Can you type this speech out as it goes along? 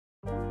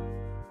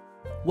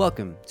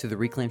Welcome to the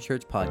Reclaim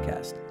Church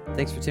podcast.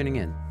 Thanks for tuning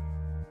in.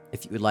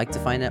 If you would like to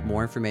find out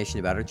more information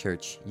about our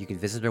church, you can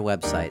visit our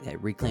website at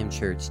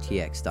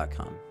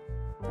reclaimchurchtx.com.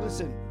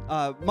 Listen,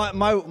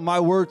 my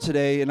word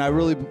today, and I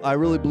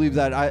really believe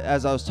that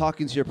as I was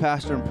talking to your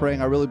pastor and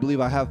praying, I really believe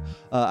I have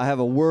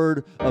a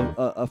word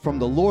from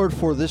the Lord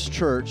for this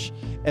church.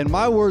 And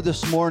my word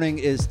this morning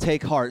is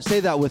take heart.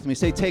 Say that with me.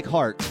 Say take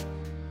heart.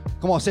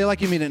 Come on, say it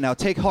like you mean it now.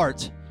 Take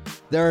heart.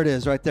 There it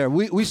is right there.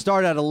 We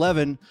start at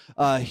 11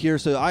 here,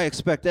 so I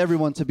expect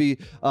everyone to be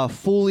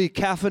fully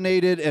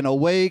caffeinated and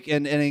awake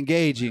and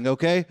engaging,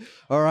 okay?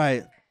 All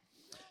right.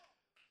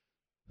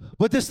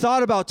 But this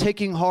thought about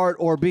taking heart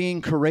or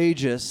being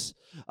courageous,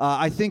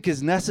 I think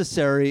is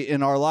necessary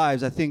in our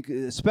lives. I think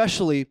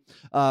especially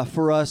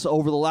for us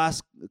over the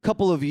last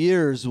couple of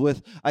years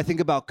I think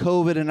about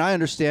COVID, and I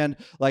understand,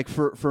 like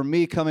for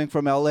me coming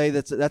from LA,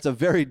 that's a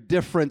very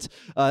different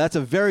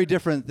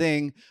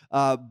thing.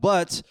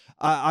 But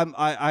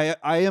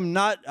I'm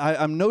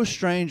no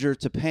stranger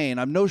to pain.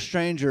 I'm no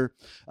stranger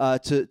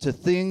to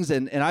things,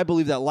 and I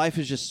believe that life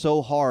is just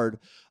so hard.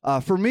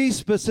 For me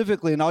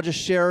specifically, and I'll just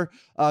share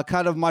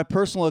kind of my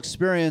personal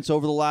experience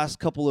over the last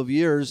couple of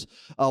years.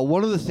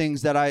 One of the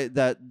things that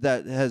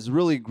has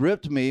really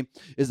gripped me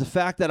is the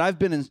fact that I've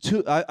been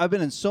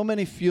in so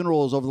many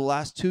funerals over the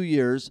last 2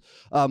 years,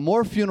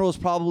 more funerals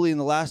probably in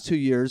the last 2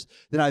 years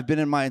than I've been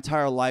in my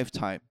entire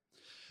lifetime.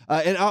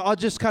 And I'll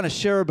just kind of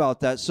share about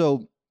that.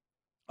 So,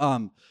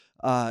 in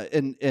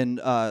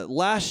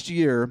last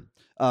year,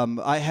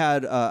 I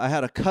had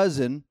a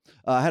cousin.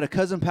 I had a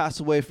cousin pass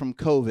away from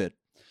COVID.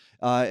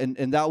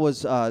 And that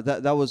was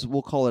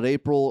we'll call it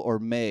April or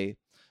May.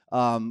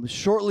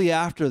 Shortly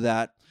after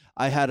that,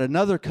 I had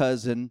another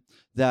cousin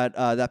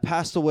that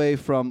passed away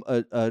from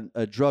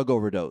a drug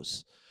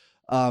overdose.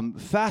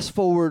 Fast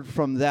forward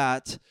from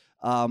that,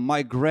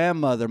 my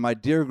grandmother, my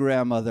dear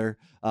grandmother,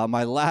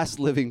 my last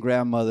living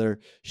grandmother,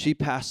 she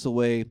passed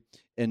away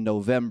in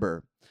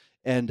November.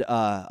 And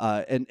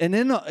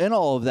in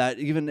all of that,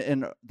 even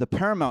in the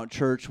Paramount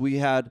Church, we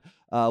had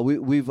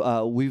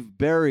we've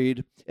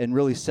buried and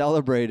really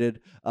celebrated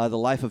the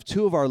life of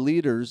two of our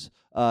leaders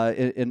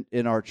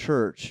in our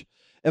church.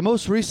 And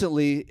most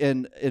recently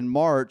in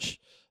March,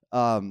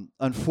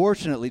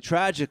 unfortunately,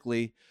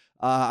 tragically,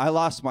 I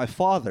lost my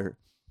father,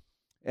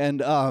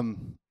 and I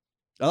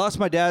lost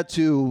my dad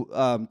to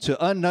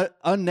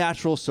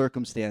unnatural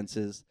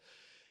circumstances.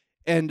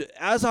 And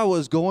as I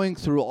was going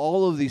through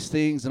all of these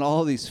things and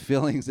all of these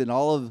feelings and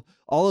all of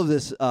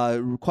this,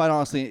 quite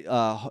honestly,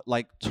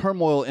 like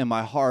turmoil in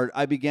my heart,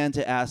 I began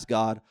to ask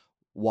God,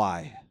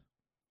 why?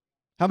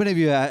 How many of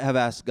you have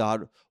asked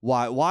God,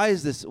 why? Why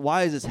is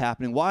this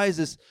happening? Why is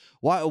this?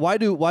 Why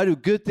do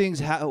good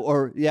things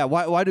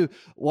why do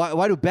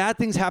bad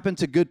things happen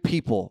to good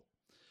people?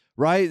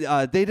 Right?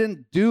 They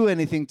didn't do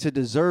anything to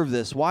deserve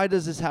this. Why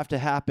does this have to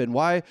happen?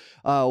 Why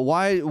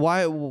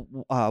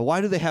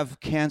do they have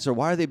cancer?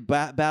 Why are they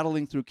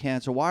battling through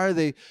cancer? Why are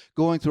they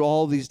going through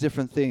all these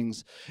different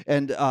things?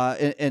 And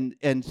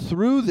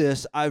through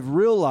this, I've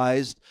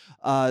realized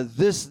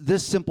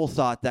this simple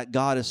thought, that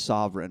God is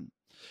sovereign.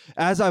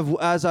 As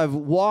I've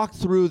walked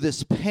through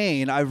this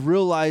pain, I've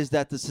realized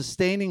that the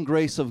sustaining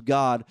grace of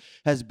God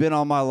has been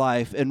on my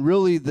life, and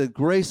really the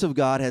grace of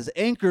God has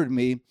anchored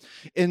me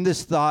in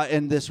this thought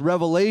and this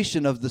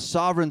revelation of the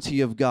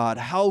sovereignty of God,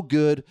 how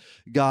good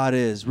God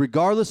is.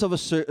 Regardless of a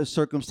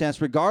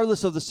circumstance,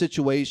 regardless of the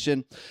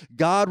situation,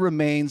 God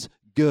remains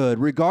good.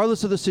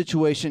 Regardless of the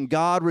situation,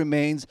 God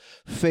remains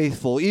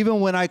faithful.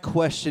 Even when I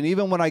question,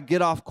 even when I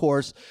get off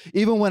course,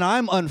 even when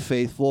I'm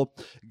unfaithful,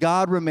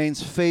 God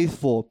remains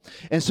faithful.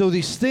 And so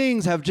these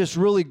things have just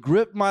really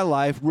gripped my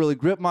life, really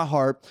gripped my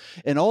heart,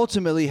 and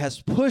ultimately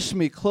has pushed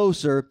me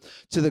closer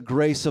to the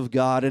grace of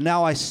God. And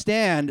now I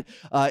stand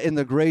in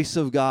the grace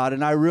of God,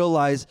 and I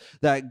realize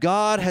that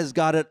God has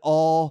got it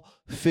all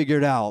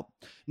figured out.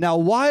 Now,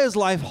 why is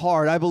life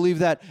hard? I believe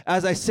that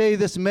as I say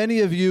this, many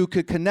of you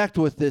could connect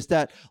with this,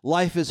 that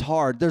life is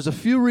hard. There's a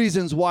few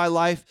reasons why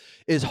life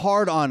is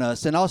hard on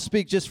us, and I'll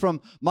speak just from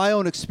my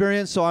own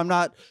experience, so I'm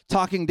not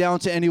talking down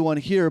to anyone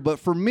here, but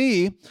for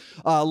me,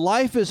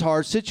 life is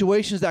hard.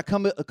 Situations that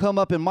come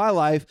up in my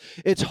life,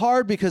 it's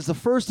hard because the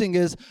first thing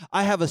is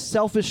I have a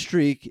selfish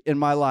streak in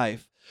my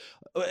life.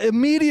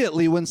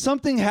 Immediately, when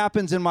something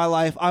happens in my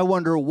life, I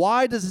wonder,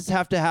 why does this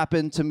have to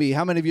happen to me?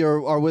 How many of you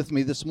are with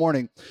me this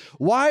morning?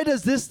 Why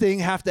does this thing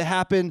have to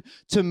happen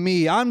to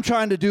me? I'm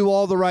trying to do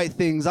all the right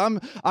things. I'm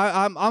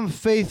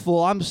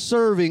faithful. I'm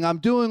serving. I'm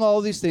doing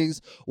all these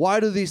things. Why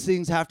do these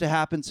things have to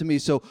happen to me?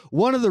 So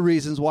one of the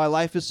reasons why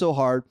life is so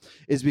hard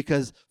is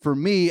because for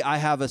me, I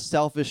have a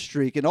selfish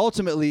streak. And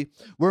ultimately,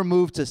 we're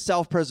moved to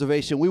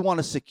self-preservation. We want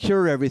to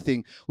secure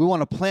everything. We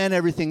want to plan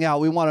everything out.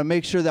 We want to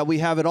make sure that we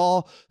have it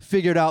all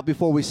figured out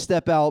before we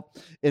step out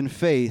in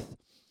faith.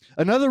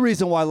 Another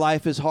reason why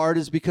life is hard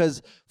is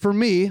because for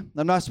me,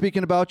 I'm not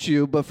speaking about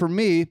you, but for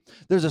me,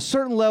 there's a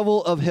certain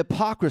level of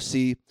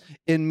hypocrisy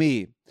in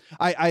me.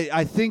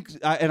 I think,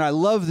 and I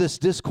love this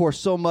discourse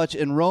so much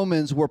in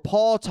Romans, where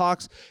Paul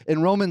talks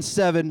in Romans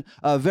 7,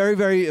 very,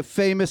 very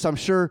famous. I'm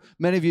sure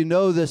many of you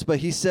know this, but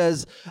he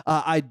says,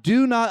 I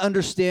do not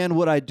understand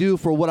what I do,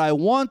 for what I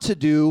want to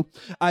do,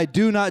 I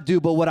do not do,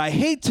 but what I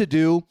hate to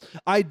do,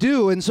 I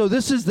do. And so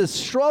this is the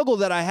struggle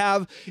that I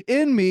have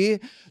in me,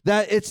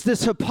 that it's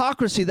this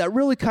hypocrisy that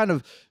really kind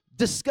of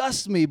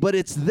disgusts me, but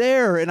it's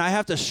there, and I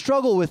have to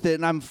struggle with it,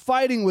 and I'm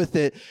fighting with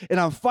it, and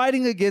I'm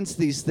fighting against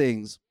these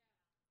things.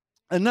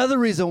 Another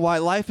reason why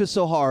life is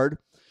so hard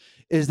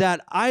is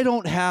that I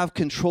don't have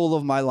control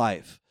of my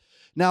life.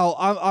 Now,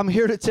 I'm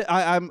here to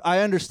I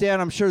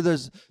understand, I'm sure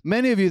there's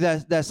many of you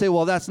that say,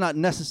 well, that's not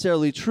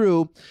necessarily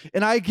true,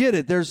 and I get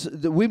it.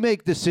 We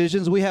make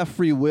decisions, we have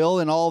free will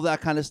and all of that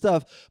kind of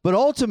stuff, but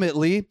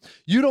ultimately,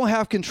 you don't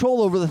have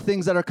control over the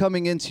things that are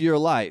coming into your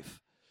life.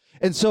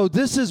 And so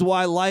this is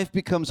why life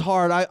becomes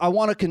hard. I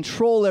want to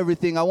control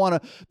everything. I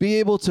want to be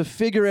able to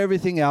figure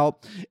everything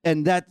out,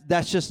 and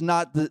that's just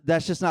not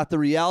the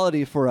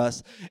reality for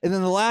us. And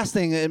then the last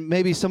thing, and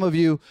maybe some of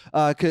you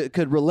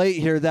could relate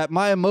here, that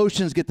my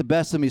emotions get the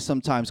best of me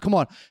sometimes. Come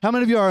on, how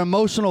many of you are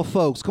emotional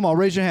folks? Come on,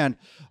 raise your hand.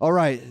 All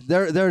right,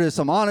 there it is.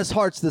 Some honest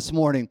hearts this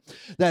morning.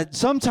 That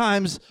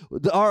sometimes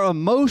our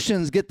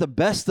emotions get the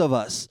best of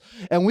us,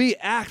 and we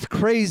act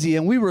crazy,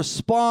 and we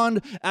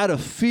respond out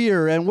of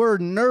fear, and we're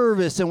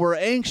nervous, and we're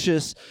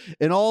anxious,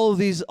 and all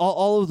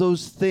of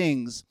those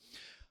things.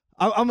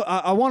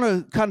 I want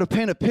to kind of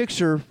paint a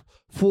picture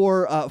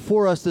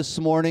for us this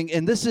morning,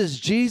 and this is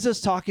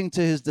Jesus talking to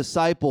his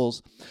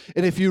disciples.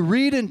 And if you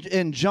read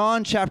in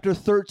John chapter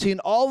 13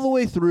 all the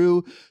way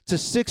through to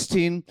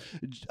 16,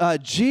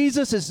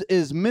 Jesus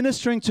is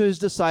ministering to his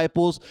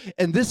disciples,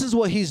 and this is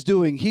what he's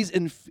doing. He's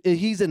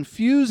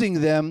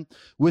infusing them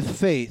with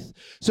faith.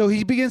 So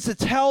he begins to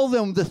tell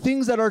them the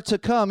things that are to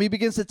come. He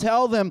begins to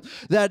tell them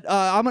that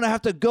I'm going to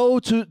have to go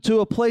to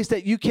a place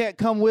that you can't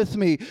come with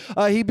me.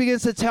 He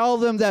begins to tell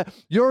them that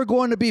you're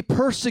going to be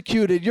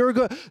persecuted.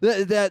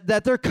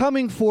 That they're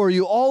coming for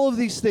you, all of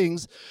these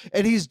things.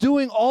 And he's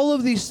doing all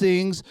of these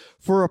things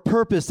for a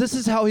purpose. This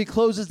is how he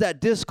closes that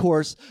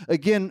discourse.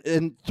 Again,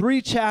 in 3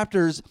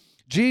 chapters,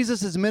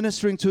 Jesus is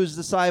ministering to his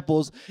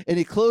disciples, and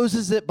he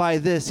closes it by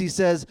this. He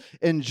says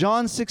in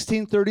John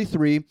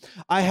 16:33,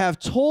 I have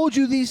told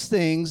you these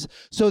things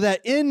so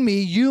that in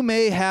me you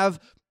may have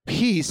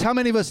peace. How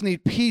many of us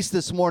need peace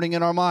this morning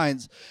in our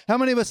minds? How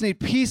many of us need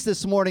peace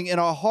this morning in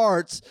our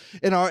hearts,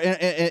 in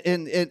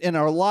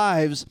our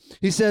lives?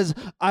 He says,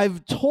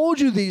 I've told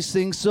you these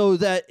things so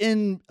that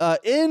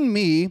in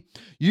me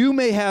you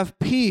may have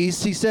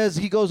peace.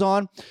 He goes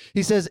on,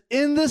 he says,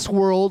 in this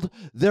world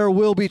there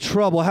will be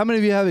trouble. How many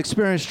of you have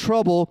experienced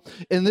trouble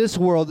in this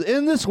world?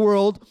 In this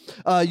world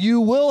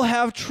you will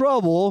have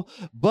trouble,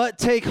 but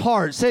take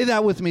heart. Say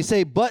that with me.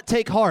 Say, but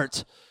take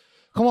heart.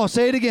 Come on,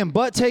 say it again.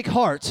 But take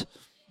heart.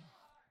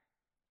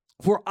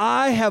 For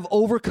I have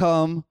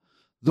overcome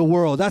the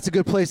world. That's a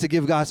good place to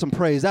give God some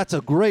praise. That's a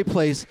great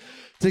place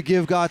to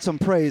give God some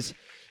praise.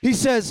 He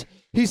says,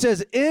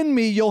 in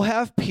me you'll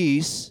have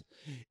peace.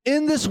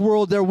 In this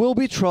world there will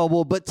be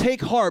trouble, but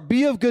take heart,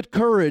 be of good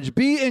courage,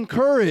 be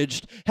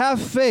encouraged,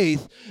 have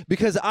faith,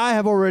 because I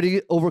have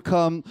already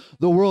overcome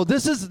the world.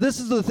 This is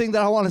the thing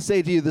that I want to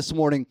say to you this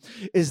morning,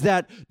 is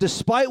that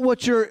despite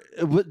what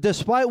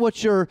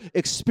you're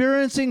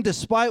experiencing,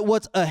 despite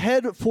what's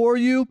ahead for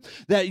you,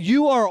 that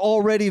you are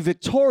already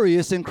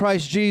victorious in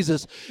Christ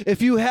Jesus.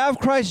 If you have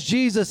Christ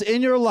Jesus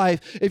in your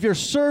life, if you're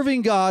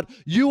serving God,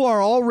 you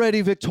are already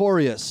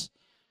victorious.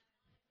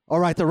 All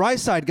right, the right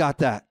side got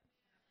that.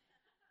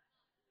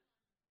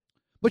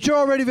 But you're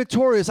already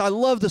victorious. I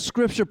love the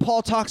scripture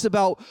Paul talks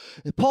about,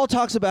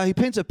 he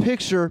paints a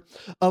picture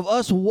of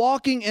us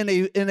walking in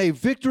a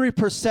victory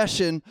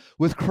procession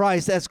with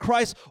Christ. As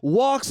Christ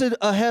walks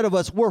ahead of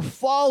us, we're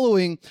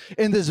following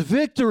in this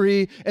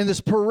victory, in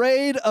this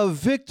parade of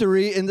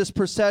victory, in this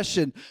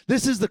procession.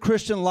 This is the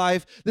Christian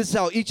life. This is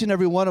how each and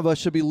every one of us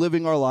should be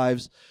living our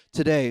lives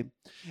today.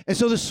 And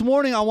so this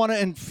morning, I want to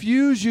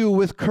infuse you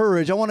with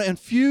courage. I want to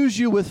infuse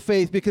you with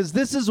faith, because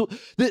this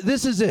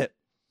is it.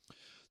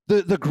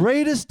 The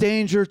greatest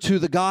danger to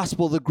the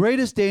gospel, the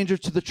greatest danger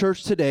to the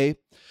church today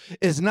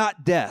is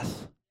not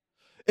death.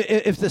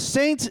 If the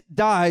saint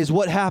dies,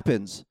 what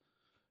happens?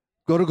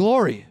 Go to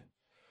glory.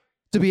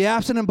 To be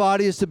absent in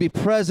body is to be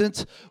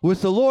present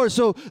with the Lord.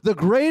 So the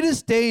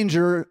greatest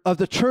danger of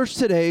the church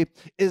today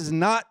is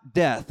not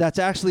death. That's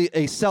actually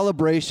a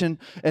celebration,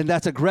 and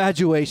that's a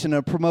graduation,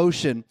 a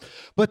promotion.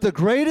 But the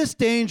greatest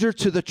danger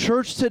to the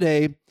church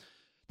today,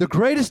 the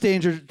greatest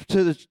danger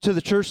to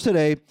the church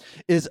today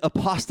is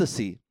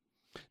apostasy.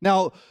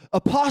 Now,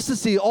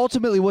 apostasy,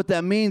 ultimately what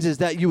that means is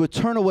that you would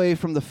turn away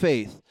from the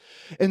faith.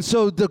 And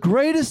so the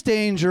greatest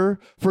danger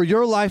for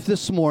your life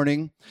this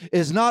morning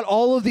is not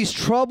all of these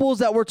troubles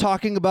that we're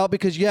talking about,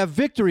 because you have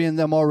victory in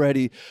them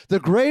already. The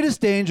greatest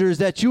danger is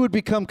that you would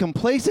become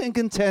complacent and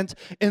content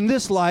in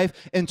this life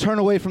and turn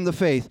away from the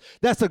faith.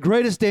 That's the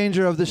greatest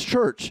danger of this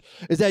church,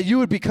 is that you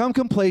would become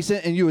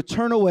complacent and you would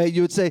turn away.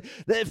 You would say,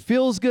 it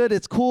feels good,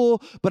 it's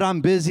cool, but I'm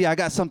busy. I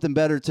got something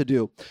better to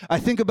do. I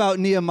think about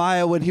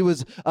Nehemiah when he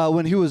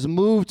was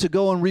moved to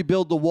go and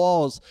rebuild the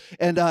walls.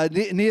 And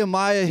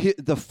Nehemiah,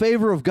 the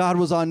favor of God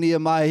was on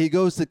Nehemiah. He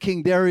goes to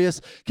King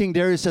Darius. King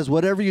Darius says,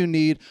 whatever you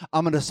need,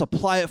 I'm going to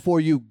supply it for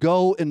you.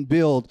 Go and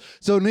build.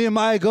 So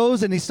Nehemiah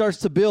goes and he starts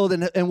to build.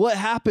 And what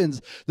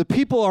happens? The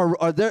people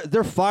are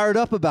they're fired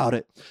up about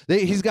it.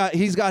 He's got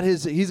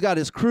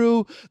his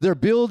crew. They're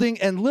building,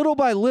 and little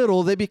by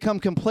little they become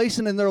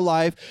complacent in their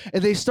life,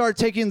 and they start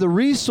taking the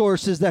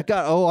resources that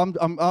God.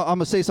 I'm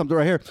gonna say something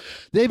right here.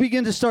 They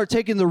begin to start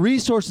taking the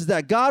resources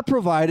that God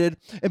provided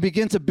and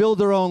begin to build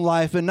their own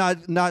life and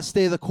not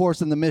stay the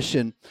course in the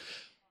mission.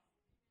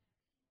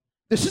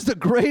 This is the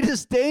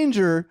greatest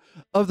danger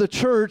of the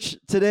church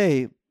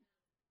today.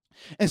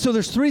 And so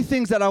there's three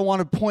things that I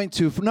want to point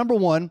to. Number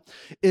one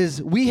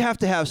is we have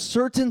to have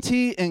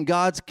certainty in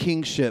God's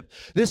kingship.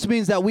 This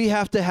means that we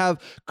have to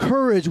have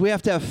courage. We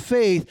have to have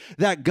faith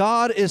that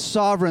God is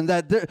sovereign,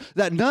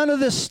 that none of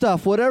this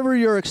stuff, whatever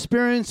you're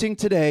experiencing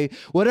today,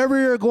 whatever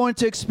you're going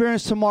to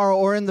experience tomorrow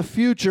or in the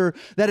future,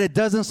 that it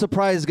doesn't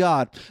surprise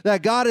God.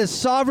 That God is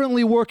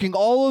sovereignly working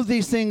all of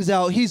these things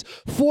out. He's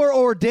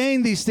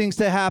foreordained these things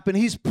to happen.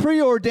 He's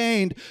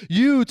preordained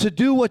you to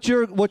do what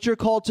you're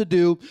called to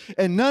do,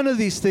 and none of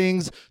these things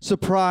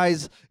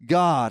surprise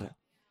God.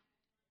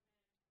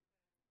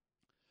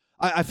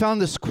 I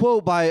found this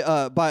quote by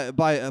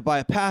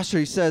a pastor.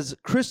 He says,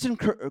 Christian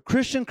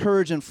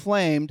courage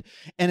inflamed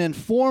and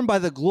informed by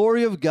the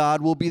glory of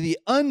God will be the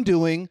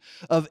undoing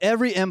of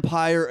every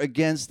empire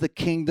against the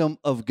kingdom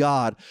of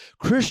God.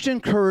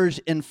 Christian courage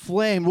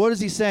inflamed. What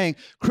is he saying?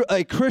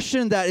 A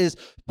Christian that is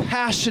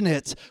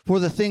passionate for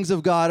the things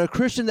of God, a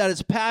Christian that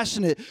is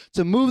passionate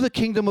to move the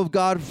kingdom of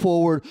God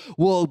forward,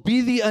 will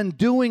be the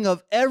undoing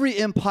of every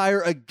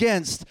empire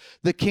against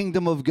the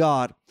kingdom of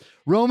God.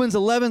 Romans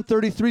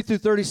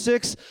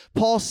 11:33-36,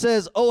 Paul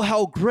says, oh,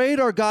 how great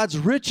are God's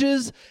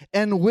riches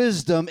and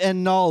wisdom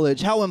and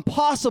knowledge, how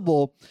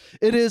impossible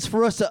it is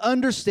for us to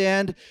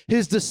understand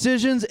his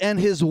decisions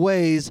and his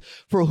ways.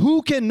 For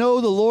who can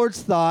know the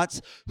Lord's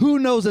thoughts? Who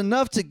knows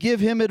enough to give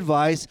him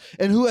advice?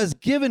 And who has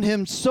given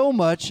him so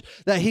much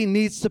that he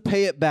needs to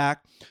pay it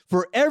back?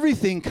 For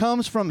everything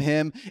comes from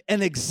him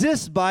and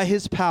exists by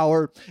his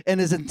power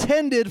and is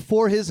intended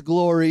for his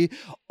glory.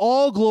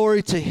 All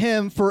glory to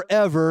him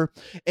forever.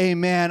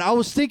 Amen. I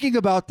was thinking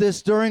about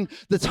this during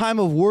the time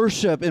of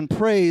worship and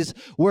praise,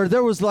 where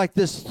there was like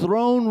this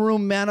throne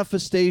room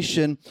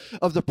manifestation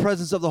of the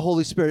presence of the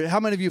Holy Spirit.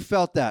 How many of you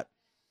felt that?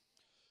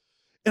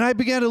 And I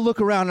began to look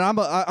around, and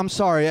I'm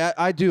sorry,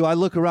 I do. I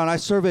look around, I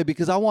survey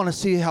because I want to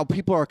see how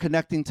people are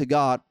connecting to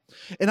God.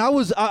 And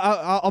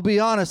I'll be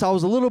honest, I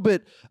was a little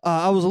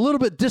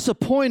bit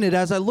disappointed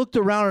as I looked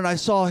around and I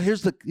saw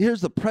here's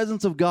the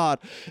presence of God.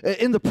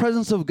 In the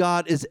presence of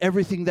God is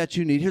everything that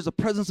you need. Here's the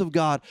presence of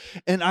God,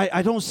 and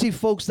I don't see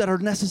folks that are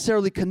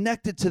necessarily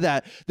connected to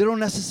that. They don't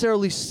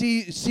necessarily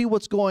see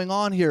what's going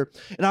on here.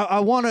 And I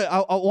want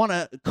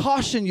to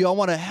caution you. I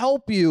want to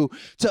help you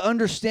to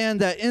understand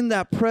that in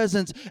that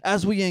presence,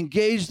 as we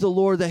engage the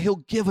Lord, that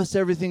He'll give us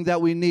everything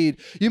that we need.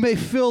 You may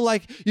feel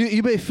like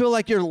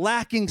you're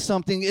lacking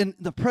something. In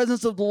the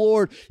presence of the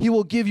Lord, He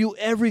will give you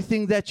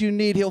everything that you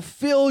need. He'll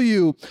fill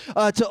you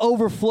to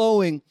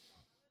overflowing.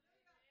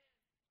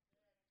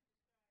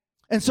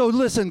 And so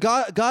listen,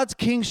 God's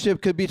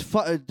kingship could be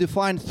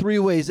defined three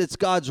ways. It's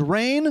God's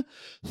reign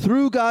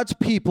through God's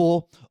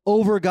people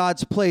over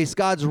God's place.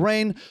 God's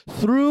reign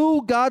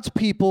through God's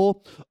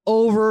people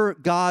over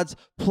God's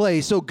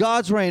place. So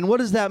God's reign, what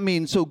does that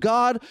mean? So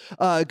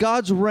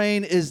God's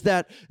reign is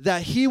that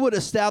He would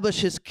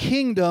establish His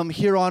kingdom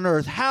here on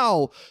earth.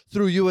 How?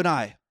 Through you and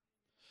I.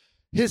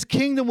 His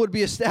kingdom would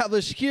be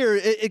established here.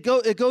 It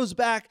goes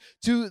back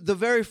to the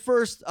very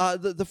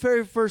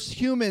first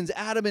humans,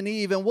 Adam and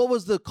Eve. And what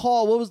was the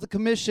call? What was the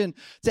commission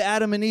to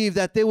Adam and Eve?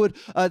 That they would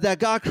that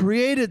God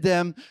created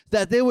them,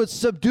 that they would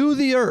subdue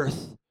the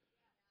earth.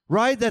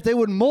 Right? That they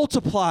would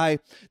multiply,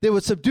 they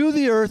would subdue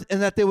the earth,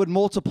 and that they would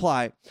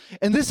multiply.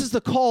 And this is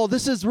the call.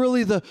 This is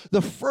really the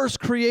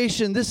first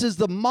creation. This is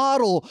the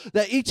model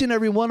that each and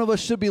every one of us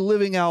should be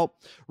living out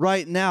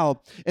right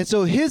now. And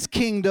so His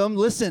kingdom,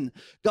 listen,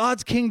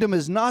 God's kingdom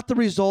is not the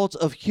result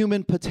of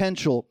human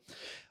potential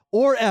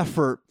or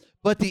effort,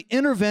 but the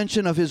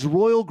intervention of His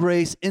royal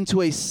grace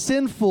into a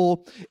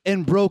sinful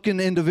and broken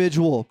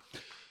individual.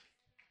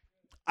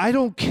 I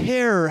don't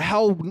care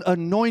how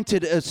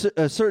anointed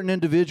a certain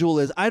individual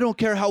is. I don't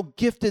care how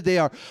gifted they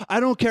are. I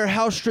don't care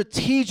how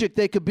strategic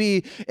they could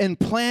be in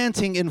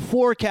planting and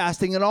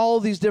forecasting and all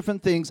of these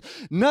different things.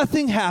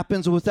 Nothing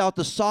happens without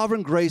the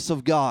sovereign grace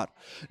of God.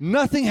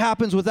 Nothing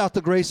happens without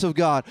the grace of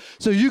God.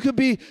 So you could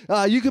be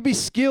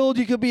skilled,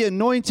 you could be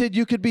anointed,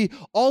 you could be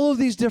all of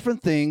these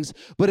different things,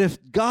 but if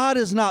God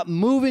is not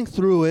moving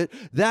through it,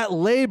 that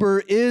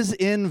labor is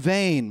in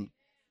vain.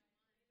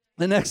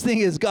 The next thing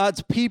is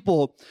God's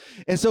people.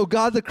 And so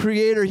God the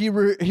Creator, He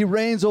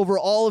reigns over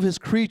all of His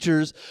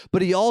creatures,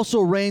 but He also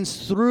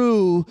reigns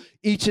through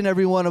each and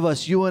every one of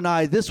us, you and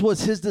I. This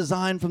was His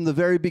design from the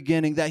very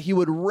beginning, that He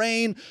would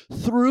reign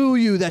through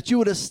you, that you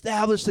would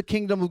establish the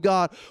kingdom of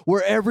God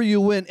wherever you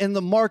went, in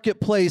the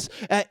marketplace,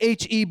 at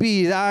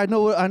HEB. I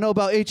know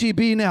about HEB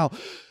now.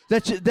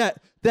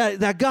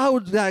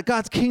 That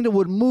God's kingdom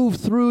would move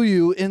through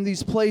you in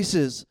these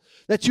places.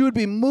 That you would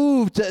be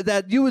moved,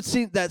 that you would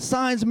see that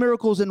signs,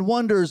 miracles, and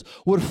wonders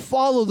would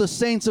follow the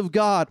saints of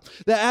God.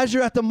 That as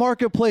you're at the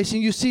marketplace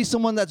and you see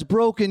someone that's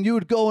broken, you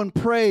would go and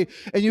pray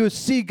and you would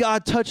see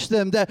God touch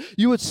them. That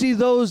you would see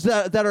those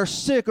that are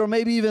sick or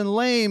maybe even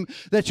lame,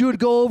 that you would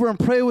go over and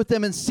pray with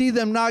them and see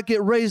them not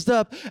get raised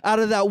up out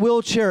of that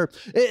wheelchair.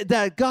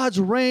 That God's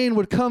reign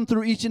would come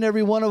through each and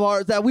every one of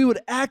ours, that we would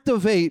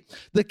activate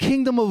the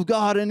kingdom of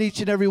God in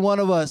each and every one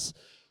of us.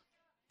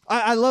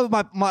 I love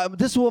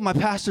this is what my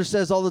pastor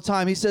says all the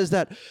time. He says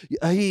that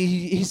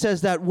he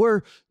says that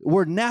we're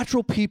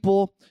natural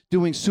people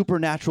doing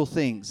supernatural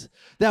things.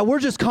 That we're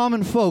just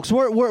common folks.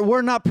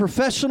 We're not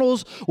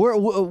professionals.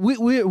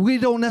 We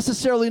don't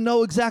necessarily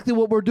know exactly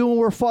what we're doing.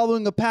 We're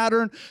following a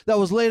pattern that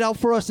was laid out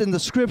for us in the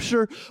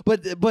Scripture.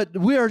 But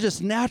we are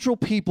just natural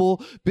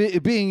people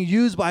being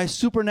used by a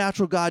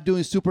supernatural God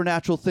doing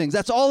supernatural things.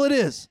 That's all it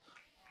is.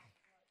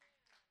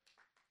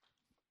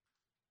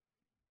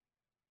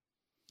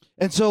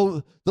 And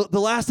so the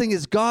last thing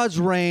is God's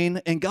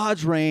reign, and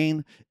God's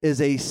reign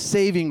is a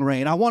saving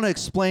reign. I want to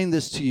explain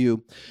this to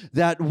you,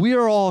 that we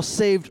are all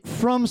saved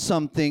from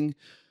something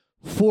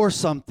for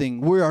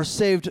something. We are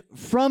saved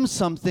from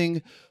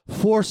something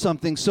for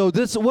something. So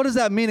what does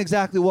that mean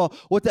exactly? Well,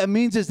 what that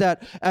means is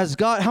that as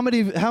God,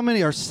 how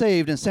many are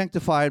saved and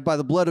sanctified by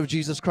the blood of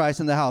Jesus Christ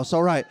in the house?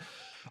 All right.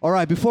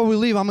 Before we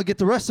leave, I'm going to get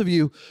the rest of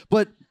you.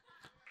 But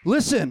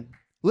listen.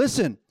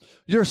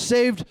 You're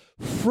saved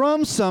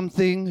from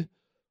something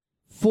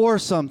for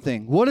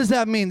something. What does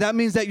that mean? That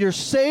means that you're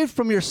saved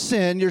from your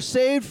sin. You're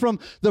saved from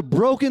the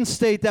broken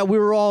state that we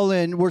were all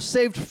in. We're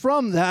saved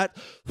from that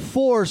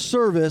for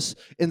service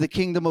in the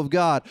kingdom of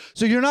God.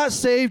 So you're not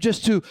saved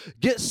just to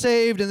get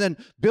saved and then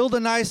build a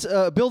nice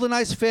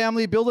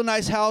family, build a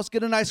nice house,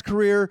 get a nice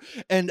career,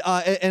 and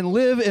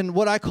live in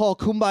what I call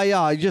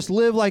kumbaya. You just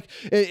live like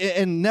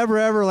in Never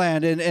Ever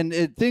Land,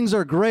 and things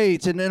are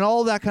great and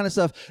all that kind of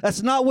stuff.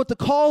 That's not what the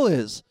call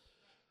is.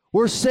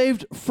 We're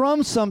saved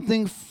from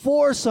something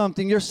for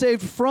something. You're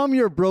saved from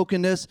your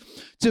brokenness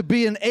to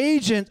be an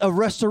agent of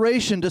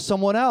restoration to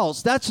someone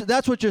else.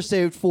 That's what you're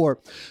saved for.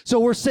 So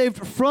we're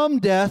saved from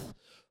death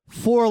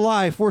for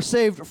life. We're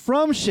saved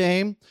from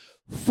shame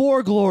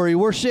for glory.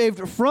 We're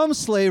saved from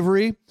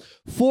slavery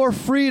for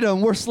freedom.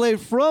 We're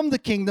saved from the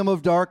kingdom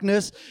of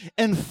darkness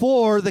and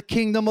for the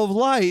kingdom of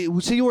light.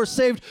 See, we're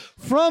saved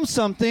from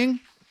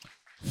something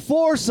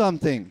for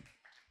something.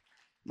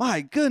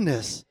 My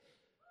goodness.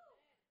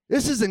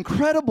 This is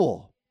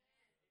incredible.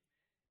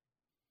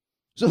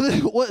 So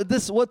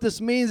what this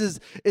means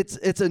is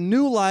it's a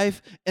new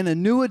life and a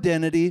new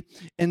identity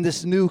in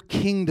this new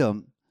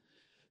kingdom.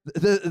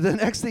 The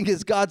next thing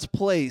is God's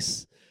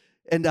place.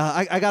 And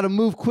I got to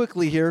move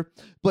quickly here,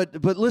 but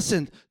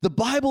listen, the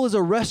Bible is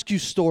a rescue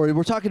story.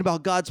 We're talking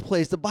about God's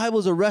place. The Bible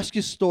is a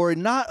rescue story,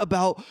 not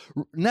about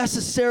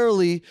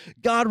necessarily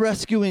God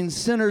rescuing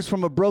sinners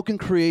from a broken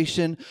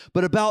creation,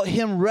 but about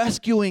Him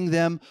rescuing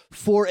them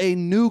for a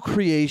new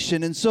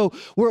creation. And so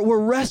we're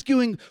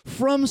rescuing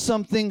from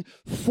something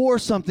for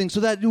something so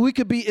that we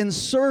could be in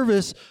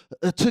service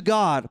to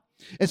God.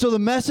 And so the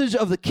message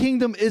of the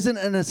kingdom isn't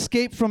an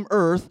escape from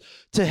earth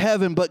to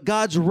heaven, but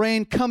God's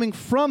reign coming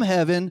from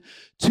heaven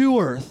to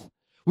earth.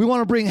 We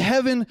want to bring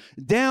heaven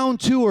down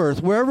to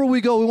earth. Wherever we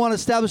go, we want to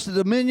establish the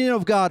dominion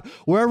of God.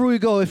 Wherever we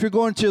go, if you're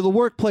going to the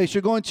workplace,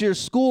 you're going to your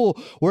school,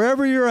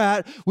 wherever you're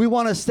at, we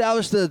want to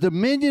establish the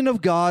dominion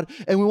of God,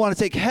 and we want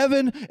to take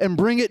heaven and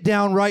bring it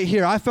down right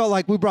here. I felt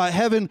like we brought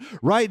heaven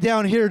right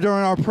down here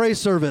during our praise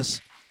service.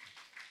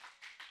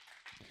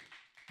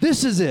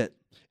 This is it.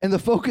 And the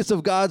focus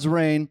of God's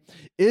reign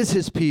is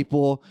His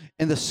people,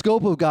 and the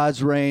scope of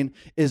God's reign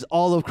is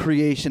all of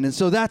creation. And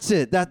so that's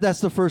it.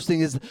 That's the first thing,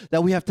 is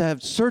that we have to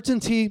have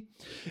certainty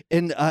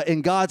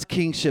in God's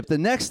kingship. The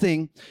next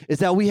thing is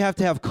that we have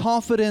to have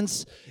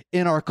confidence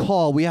in our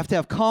call. We have to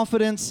have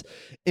confidence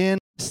in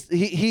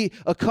He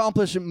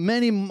accomplished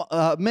many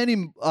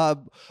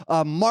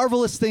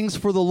marvelous things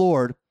for the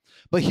Lord.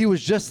 but he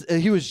was just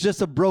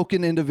a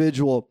broken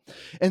individual.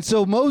 And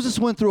so Moses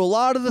went through a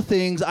lot of the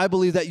things I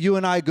believe that you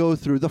and I go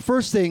through. The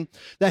first thing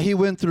that he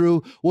went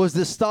through was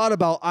this thought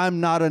about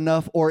I'm not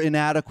enough or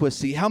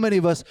inadequacy. How many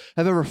of us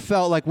have ever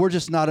felt like we're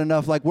just not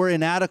enough, like we're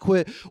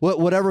inadequate,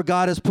 whatever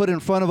God has put in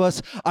front of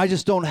us, I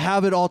just don't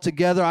have it all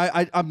together.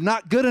 I'm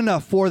not good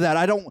enough for that.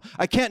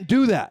 I can't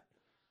do that.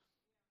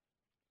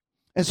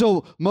 And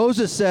so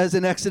Moses says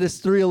in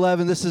Exodus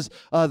 3:11, this is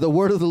the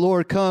word of the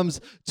Lord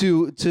comes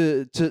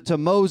to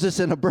Moses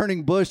in a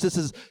burning bush. This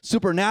is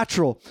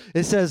supernatural.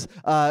 It says,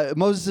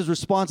 Moses'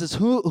 response is,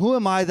 who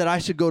am I that I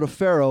should go to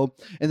Pharaoh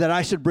and that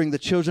I should bring the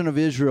children of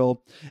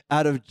Israel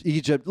out of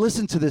Egypt?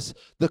 Listen to this.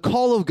 The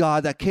call of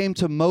God that came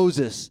to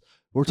Moses.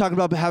 We're talking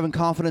about having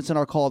confidence in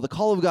our call. The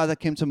call of God that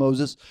came to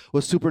Moses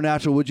was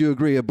supernatural. Would you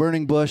agree? A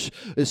burning bush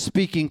is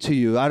speaking to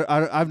you.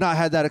 I've not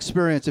had that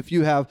experience. If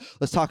you have,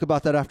 let's talk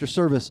about that after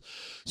service.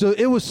 So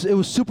it was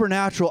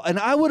supernatural. And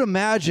I would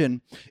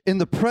imagine in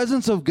the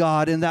presence of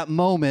God in that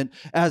moment,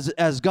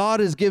 as God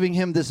is giving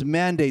him this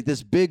mandate,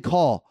 this big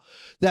call,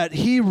 that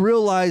he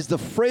realized the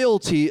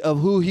frailty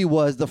of who he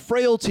was, the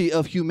frailty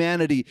of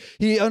humanity.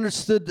 He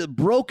understood the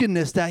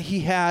brokenness that he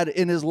had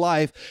in his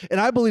life. And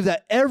I believe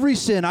that every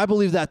sin,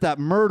 that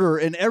murder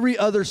and every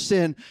other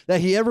sin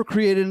that he ever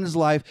created in his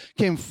life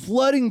came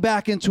flooding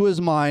back into his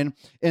mind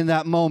in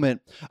that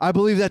moment. I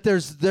believe that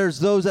there's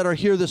those that are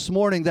here this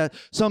morning that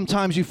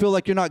sometimes you feel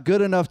like you're not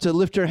good enough to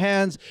lift your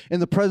hands in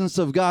the presence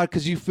of God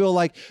because you feel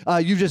like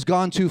you've just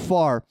gone too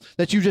far,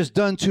 that you've just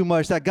done too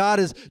much, that God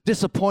is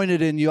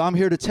disappointed in you. I'm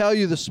here to tell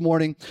you this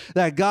morning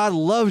that God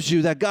loves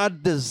you, that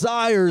God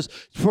desires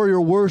for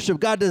your worship.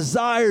 God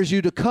desires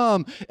you to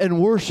come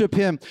and worship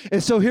him.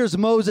 And so here's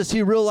Moses.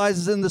 He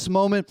realizes in this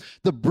moment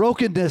the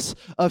brokenness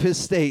of his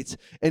state.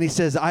 And he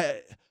says,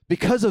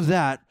 because of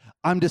that,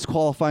 I'm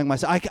disqualifying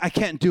myself. I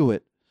can't do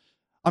it.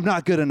 I'm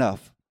not good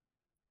enough.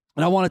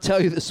 And I want to tell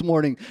you this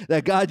morning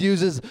that God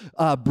uses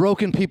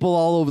broken people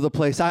all over the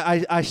place.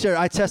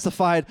 I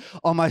testified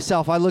on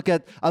myself. I look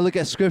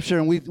at Scripture,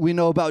 and we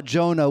know about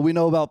Jonah. We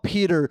know about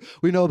Peter.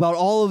 We know about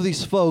all of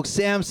these folks,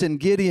 Samson,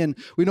 Gideon.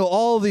 We know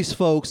all of these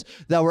folks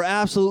that were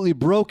absolutely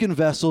broken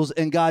vessels,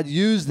 and God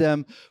used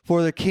them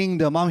for the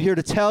kingdom. I'm here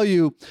to tell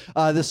you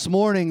this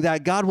morning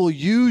that God will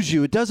use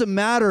you. It doesn't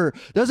matter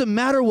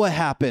what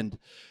happened.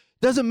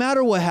 Doesn't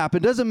matter what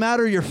happened. Doesn't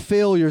matter your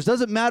failures.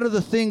 Doesn't matter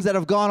the things that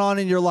have gone on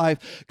in your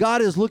life. God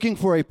is looking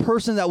for a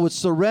person that would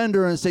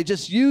surrender and say,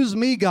 just use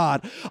me,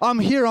 God. I'm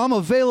here. I'm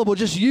available.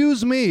 Just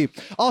use me.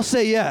 I'll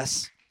say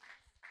yes.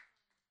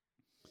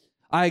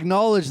 I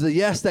acknowledge the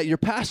yes that your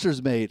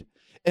pastors made.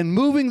 And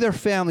moving their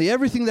family,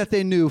 everything that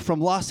they knew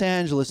from Los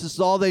Angeles, this is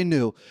all they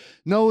knew.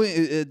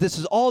 This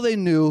is all they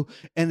knew.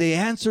 And they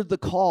answered the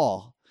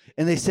call.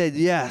 And they said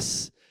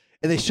yes.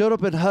 And they showed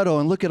up in Hutto,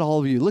 and look at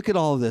all of you. Look at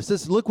all of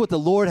this. Look what the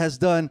Lord has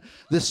done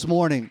this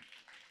morning.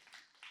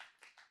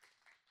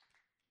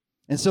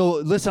 And so,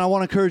 listen, I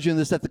want to encourage you in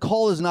this, that the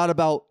call is not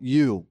about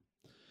you.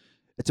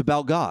 It's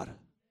about God.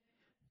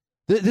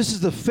 This is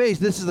the faith,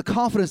 this is the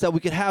confidence that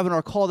we can have in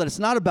our call, that it's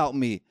not about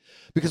me.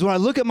 Because when I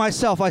look at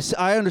myself,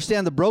 I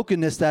understand the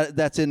brokenness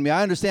that's in me.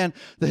 I understand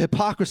the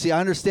hypocrisy. I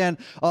understand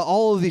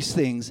all of these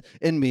things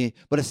in me.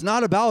 But it's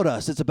not about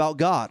us. It's about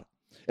God.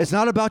 It's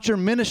not about your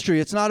ministry.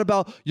 It's not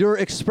about your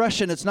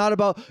expression. It's not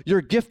about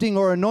your gifting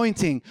or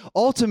anointing.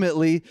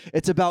 Ultimately,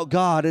 it's about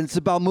God, and it's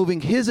about moving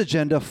his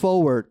agenda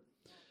forward.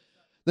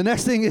 The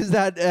next thing is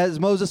that as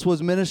Moses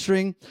was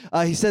ministering,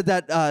 he said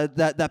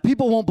that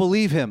people won't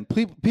believe him.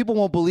 People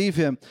won't believe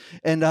him.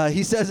 And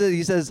he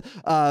says,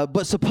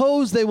 but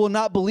suppose they will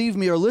not believe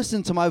me or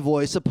listen to my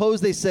voice.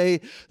 Suppose they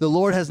say the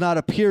Lord has not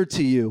appeared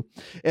to you.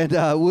 And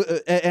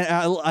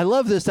I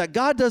love this, that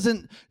God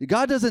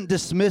doesn't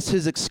dismiss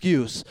his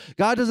excuse.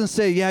 God doesn't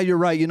say, yeah, you're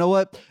right. You know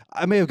what?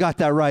 I may have got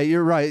that right.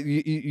 You're right.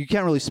 You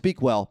can't really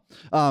speak well.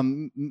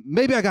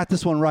 Maybe I got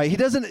this one right. He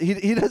doesn't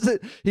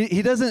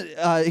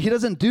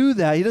do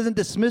that. He doesn't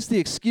dismiss the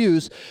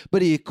excuse,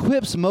 but he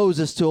equips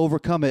Moses to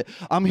overcome it.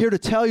 I'm here to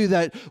tell you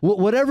that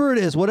whatever it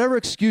is, whatever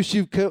excuse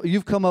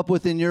you've come up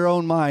with in your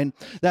own mind,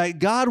 that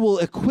God will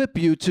equip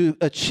you to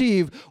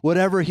achieve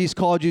whatever he's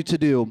called you to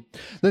do.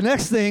 The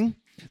next thing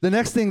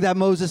that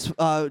Moses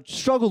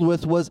struggled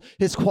with was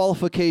his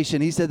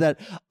qualification. He said that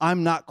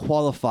I'm not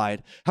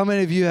qualified. How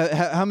many of you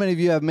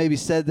have maybe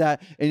said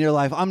that in your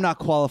life? I'm not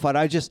qualified.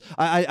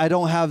 I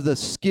don't have the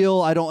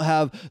skill. I don't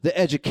have the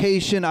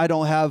education. I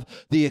don't have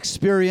the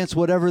experience,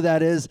 whatever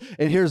that is.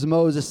 And here's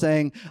Moses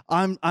saying,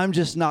 I'm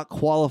just not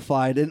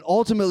qualified. And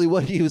ultimately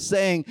what he was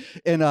saying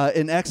in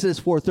Exodus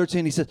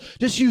 4:13, he says,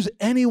 just use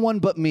anyone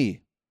but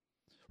me.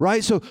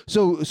 Right? So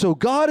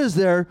God is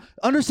there.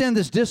 Understand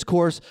this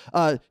discourse.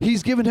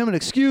 He's given him an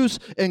excuse,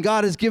 and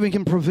God is giving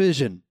him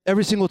provision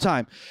every single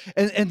time.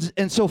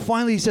 And so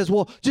finally he says,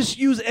 well, just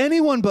use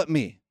anyone but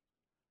me.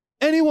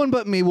 Anyone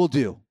but me will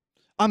do.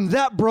 I'm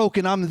that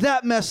broken. I'm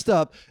that messed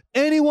up.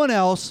 Anyone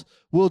else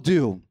will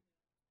do.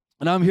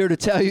 And I'm here to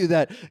tell you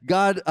that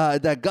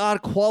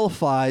God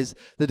qualifies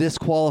the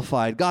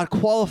disqualified. God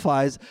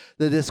qualifies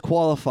the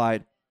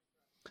disqualified.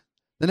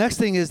 The next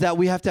thing is that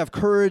we have to have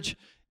courage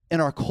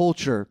in our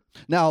culture.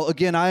 Now,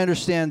 again, I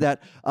understand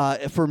that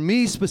for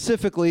me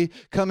specifically,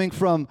 coming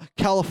from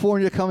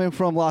California, coming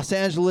from Los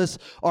Angeles,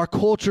 our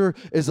culture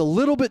is a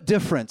little bit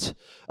different.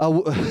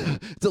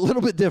 It's a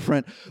little bit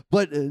different,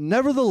 but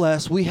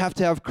nevertheless, we have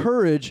to have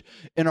courage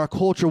in our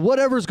culture.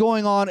 Whatever's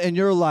going on in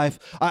your life,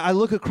 I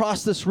look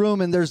across this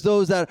room and there's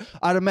those that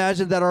I'd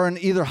imagine that are in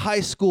either high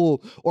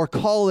school or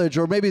college,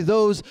 or maybe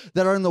those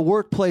that are in the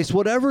workplace.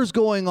 Whatever's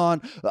going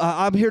on,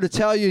 I'm here to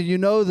tell you, you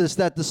know this,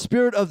 that the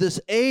spirit of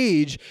this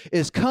age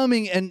is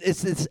coming, and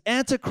it's this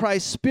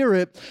Antichrist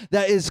spirit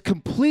that is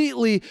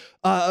completely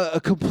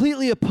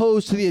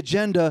opposed to the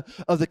agenda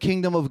of the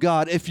kingdom of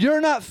God. If you're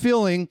not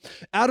feeling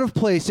out of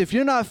place, if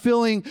you're not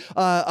feeling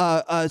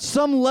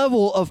some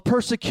level of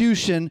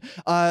persecution,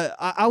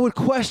 I would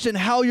question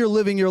how you're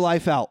living your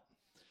life out.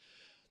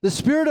 The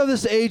spirit of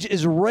this age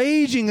is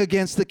raging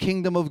against the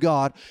kingdom of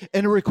God,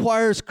 and it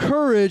requires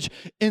courage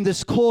in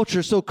this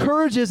culture. So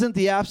courage isn't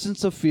the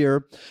absence of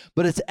fear,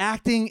 but it's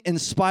acting in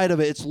spite of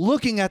it. It's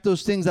looking at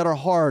those things that are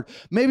hard.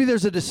 Maybe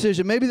there's a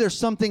decision. Maybe there's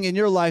something in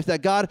your life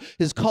that God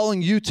is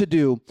calling you to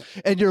do,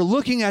 and you're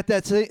looking at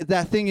that thing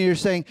and you're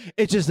saying,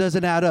 it just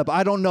doesn't add up.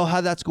 I don't know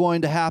how that's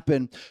going to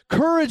happen.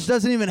 Courage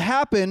doesn't even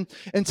happen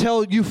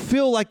until you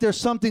feel like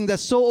there's something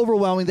that's so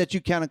overwhelming that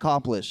you can't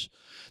accomplish.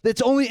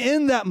 It's only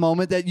in that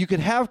moment that you can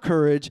have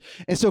courage.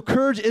 And so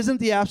courage isn't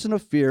the absence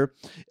of fear.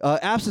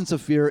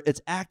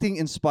 It's acting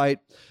in spite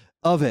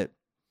of it.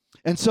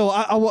 And so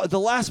the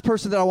last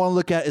person that I want to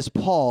look at is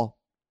Paul.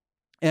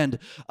 And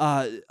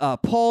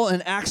Paul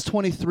in Acts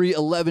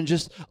 23:11,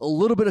 just a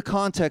little bit of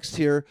context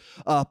here.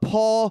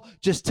 Paul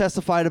just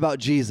testified about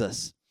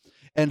Jesus.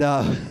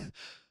 And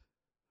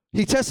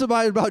he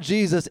testified about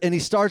Jesus, and he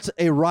starts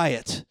a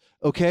riot,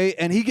 okay?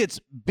 And he gets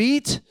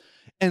beat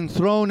and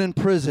thrown in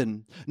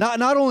prison. Not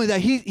only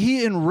that,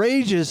 he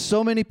enrages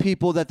so many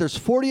people that there's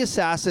 40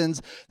 assassins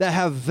that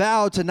have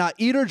vowed to not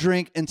eat or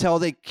drink until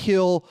they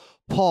kill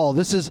Paul.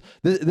 This is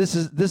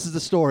the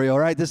story, all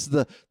right? This is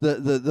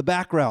the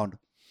background.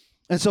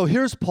 And so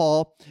here's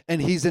Paul, and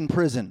he's in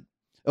prison,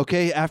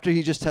 okay, after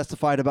he just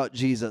testified about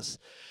Jesus.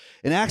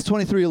 In Acts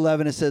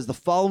 23:11, it says, the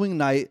following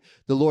night,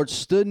 the Lord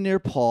stood near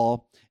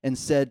Paul and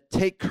said,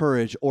 take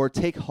courage, or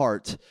take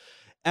heart.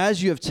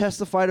 As you have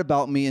testified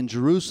about me in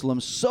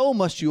Jerusalem, so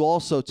must you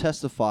also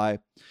testify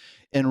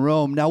in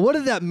Rome. Now, what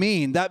did that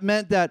mean? That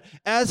meant that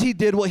as he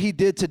did what he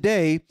did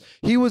today,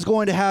 he was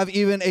going to have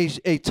even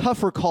a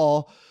tougher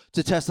call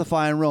to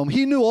testify in Rome.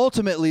 He knew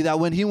ultimately that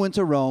when he went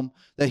to Rome,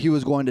 that he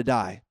was going to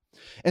die.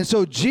 And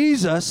so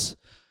Jesus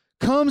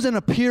comes and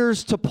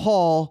appears to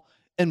Paul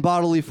in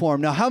bodily form.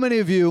 Now, how many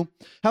of you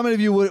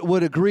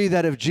would agree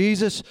that if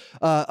Jesus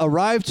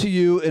arrived to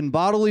you in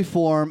bodily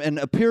form and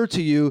appeared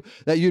to you,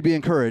 that you'd be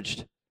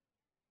encouraged?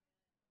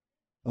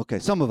 Okay,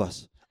 some of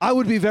us. I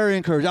would be very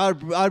encouraged.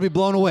 I'd be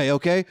blown away,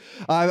 okay?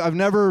 I've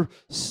never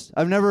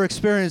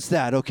experienced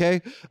that,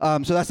 okay?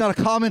 So that's not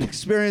a common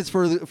experience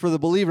for the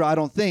believer, I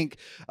don't think.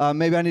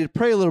 Maybe I need to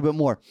pray a little bit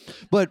more.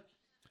 But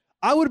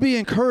I would be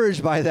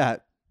encouraged by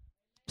that.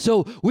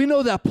 So we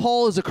know that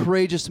Paul is a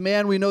courageous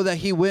man. We know that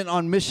he went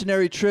on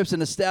missionary trips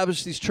and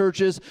established these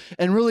churches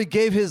and really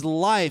gave his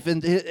life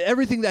and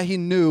everything that he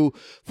knew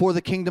for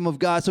the kingdom of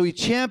God. So he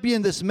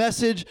championed this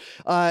message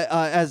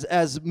as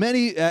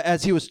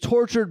he was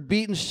tortured,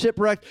 beaten,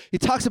 shipwrecked. He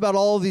talks about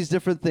all of these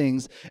different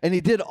things, and he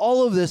did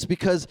all of this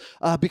because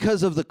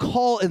of the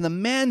call and the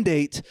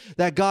mandate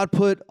that God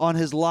put on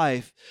his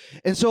life.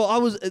 And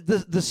so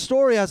the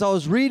story, as I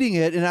was reading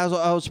it and as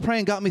I was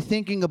praying, got me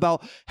thinking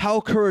about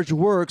how courage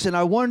works. And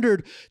I wondered,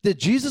 did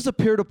Jesus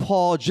appear to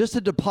Paul just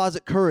to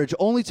deposit courage,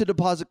 only to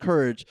deposit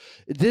courage?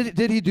 Did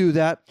he do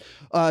that?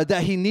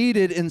 That he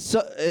needed in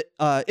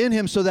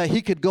him so that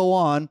he could go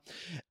on?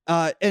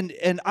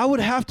 And I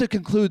would have to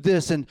conclude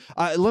this, and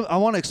I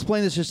want to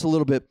explain this just a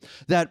little bit,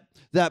 that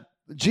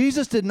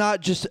Jesus did not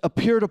just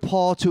appear to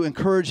Paul to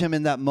encourage him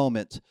in that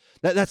moment.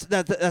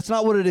 That's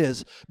not what it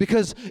is.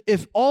 Because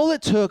if all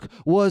it took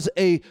was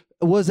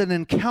an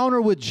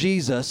encounter with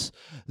Jesus,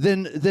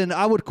 then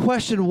I would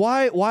question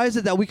why is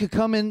it that we could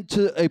come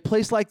into a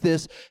place like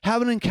this,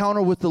 have an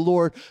encounter with the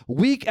Lord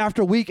week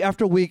after week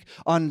after week,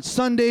 on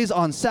Sundays,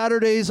 on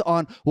Saturdays,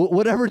 on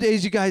whatever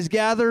days you guys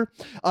gather,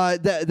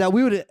 that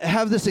we would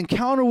have this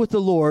encounter with the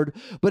Lord,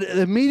 but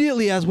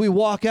immediately as we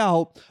walk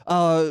out,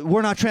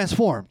 we're not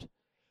transformed.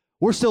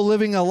 We're still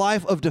living a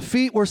life of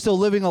defeat. We're still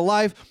living a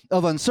life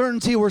of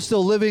uncertainty. We're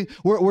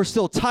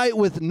still tight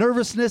with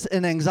nervousness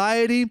and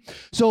anxiety.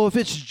 So if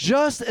it's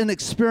just an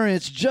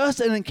experience, just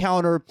an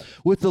encounter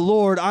with the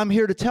Lord, I'm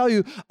here to tell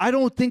you, I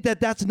don't think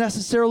that that's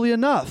necessarily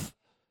enough.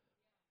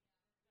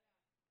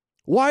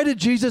 Why did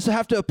Jesus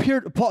have to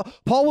appear?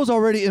 Paul was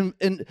already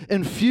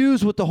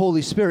infused with the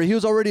Holy Spirit. He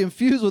was already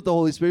infused with the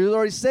Holy Spirit. He was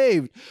already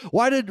saved.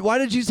 Why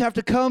did Jesus have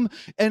to come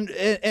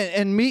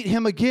and meet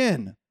him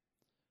again?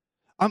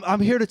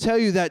 I'm here to tell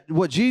you that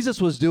what Jesus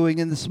was doing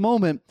in this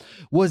moment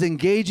was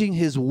engaging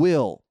his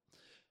will.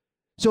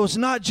 So it's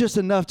not just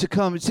enough to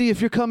come. See, if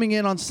you're coming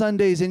in on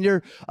Sundays and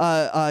you're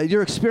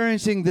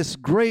experiencing this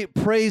great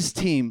praise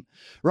team,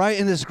 right,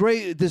 and this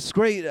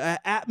great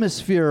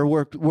atmosphere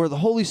where the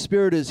Holy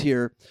Spirit is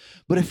here,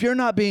 but if you're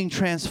not being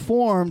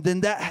transformed,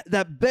 then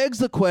that begs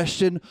the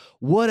question,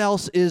 what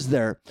else is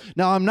there?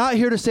 Now, I'm not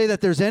here to say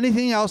that there's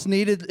anything else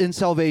needed in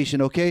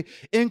salvation, okay?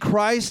 In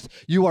Christ,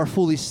 you are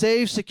fully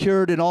saved,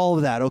 secured, and all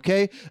of that,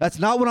 okay? That's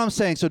not what I'm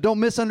saying. So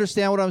don't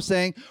misunderstand what I'm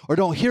saying, or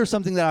don't hear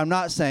something that I'm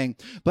not saying.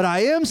 But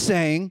I am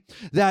saying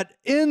that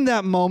in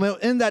that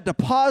moment, in that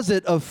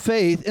deposit of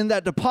faith, in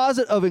that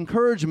deposit of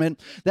encouragement,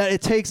 that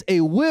it takes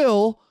a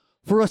will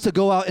for us to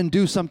go out and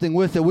do something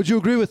with it. Would you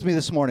agree with me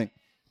this morning?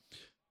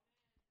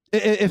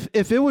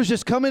 If it was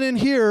just coming in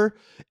here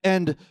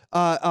and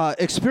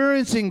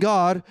experiencing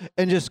God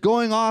and just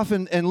going off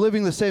and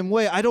living the same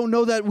way, I don't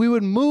know that we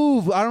would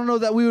move. I don't know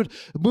that we would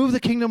move the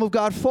kingdom of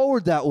God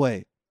forward that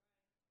way.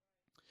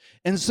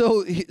 And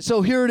so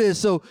here it is.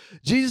 So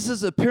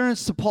Jesus'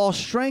 appearance to Paul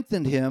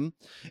strengthened him,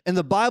 and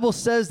the Bible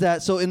says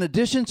that. So in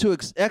addition to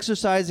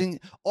exercising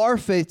our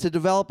faith to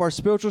develop our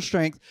spiritual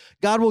strength,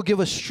 God will give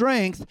us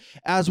strength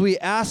as we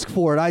ask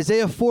for it.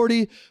 Isaiah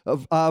 40,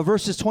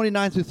 verses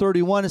 29 through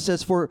 31, it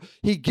says, "For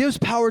he gives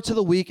power to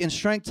the weak and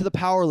strength to the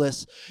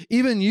powerless.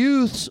 Even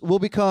youths will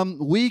become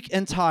weak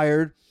and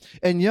tired,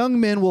 and young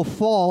men will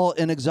fall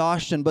in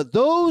exhaustion. But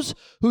those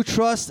who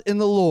trust in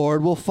the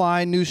Lord will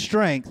find new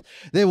strength.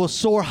 They will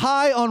soar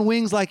high on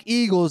wings like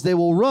eagles. They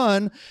will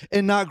run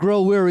and not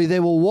grow weary.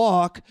 They will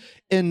walk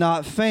and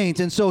not faint."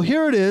 And so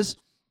here it is,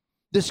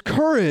 this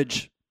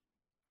courage,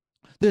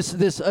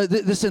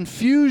 this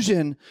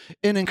infusion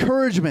in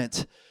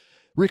encouragement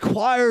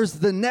requires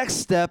the next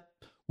step,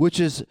 which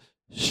is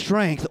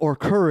strength or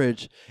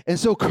courage. And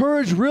so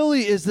courage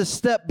really is the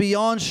step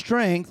beyond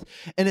strength,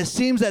 and it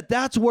seems that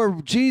that's where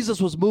Jesus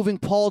was moving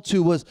Paul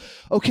to, was,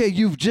 okay,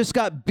 you've just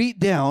got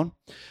beat down,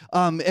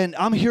 and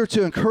I'm here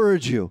to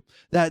encourage you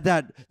that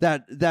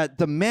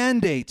the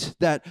mandate,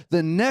 that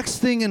the next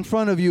thing in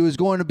front of you is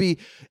going to be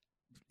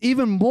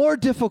even more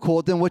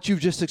difficult than what you've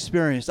just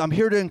experienced. I'm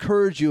here to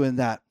encourage you in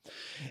that.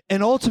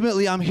 And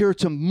ultimately, I'm here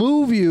to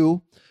move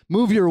you,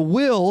 move your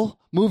will,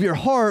 move your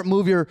heart,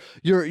 move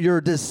your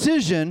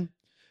decision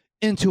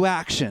into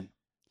action.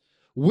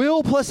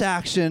 Will plus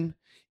action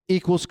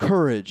equals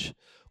courage.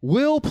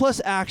 Will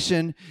plus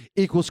action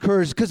equals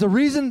courage. Because the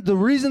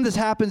reason this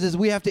happens is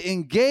we have to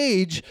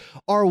engage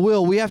our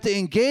will. We have to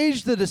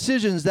engage the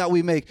decisions that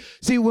we make.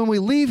 See, when we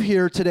leave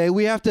here today,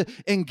 we have to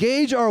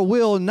engage our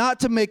will not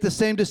to make the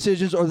same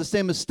decisions or the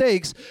same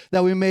mistakes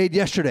that we made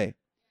yesterday.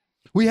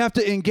 We have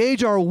to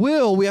engage our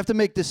will, we have to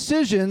make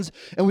decisions,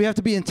 and we have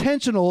to be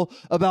intentional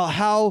about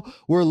how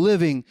we're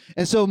living.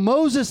 And so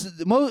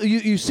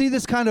you see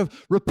this kind of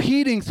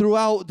repeating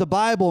throughout the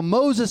Bible.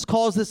 Moses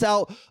calls this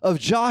out of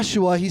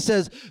Joshua. He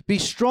says, "Be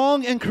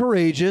strong and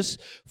courageous,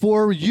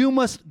 for you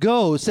must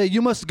go." Say,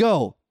 you must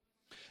go.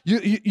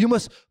 You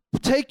must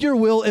take your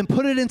will and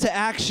put it into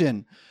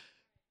action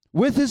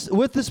with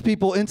this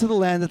people into the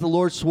land that the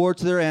Lord swore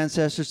to their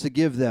ancestors to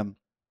give them.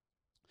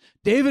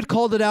 David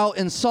called it out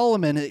in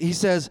Solomon. He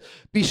says,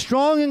 "Be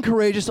strong and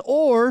courageous,"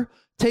 or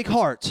take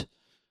heart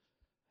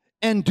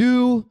and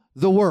do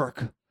the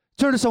work.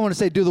 Turn to someone and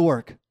say, "Do the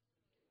work."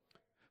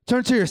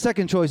 Turn to your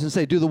second choice and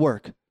say, "Do the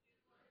work."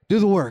 Do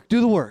the work.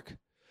 Do the work.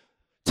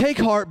 Take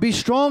heart, be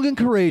strong and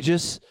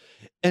courageous,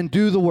 and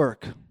do the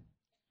work.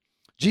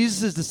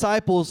 Jesus'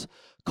 disciples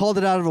called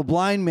it out of a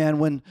blind man.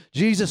 When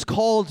Jesus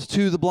called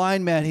to the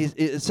blind man,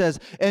 it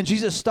says, and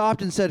Jesus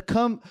stopped and said,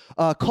 "Come,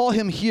 call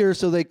him here."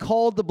 So they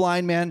called the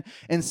blind man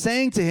and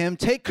saying to him,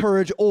 "Take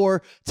courage,"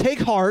 or "Take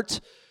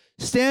heart,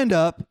 stand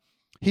up,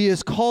 he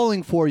is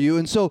calling for you."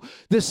 And so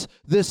this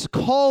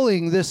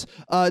calling, this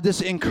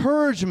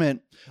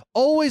encouragement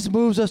always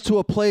moves us to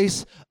a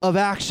place of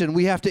action.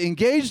 We have to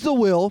engage the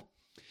will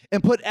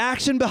and put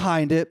action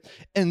behind it,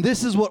 and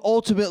this is what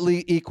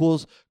ultimately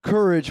equals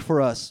courage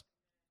for us.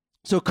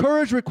 So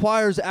courage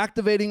requires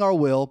activating our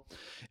will,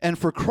 and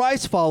for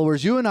Christ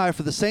followers, you and I,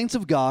 for the saints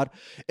of God,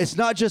 it's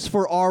not just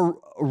for our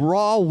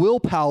raw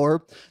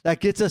willpower that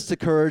gets us to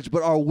courage,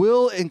 but our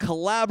will in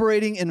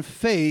collaborating in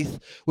faith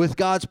with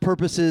God's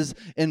purposes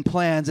and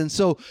plans. And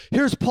so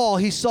here's Paul.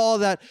 He saw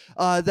that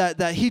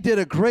he did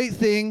a great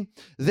thing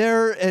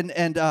there,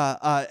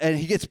 and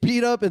he gets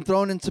beat up and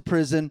thrown into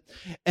prison.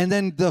 And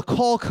then the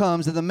call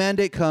comes, and the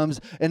mandate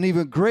comes, an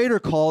even greater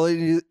call,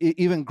 an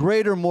even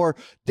greater, more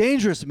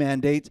dangerous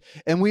mandate.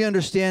 And we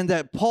understand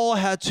that Paul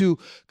had to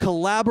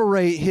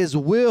collaborate his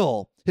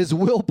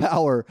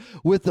willpower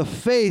with the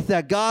faith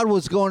that God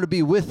was going to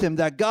be with him,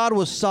 that God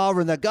was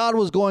sovereign, that God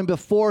was going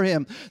before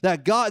him,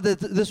 that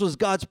this was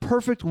God's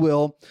perfect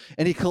will,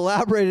 and he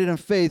collaborated in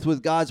faith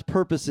with God's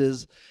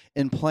purposes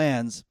and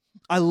plans.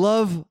 I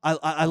love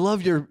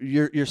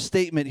your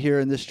statement here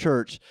in this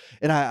church,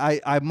 and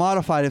I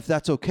modified, if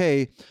that's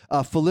okay,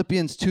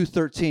 Philippians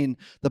 2:13.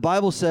 The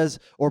Bible says,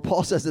 or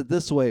Paul says it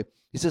this way.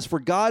 He says, "For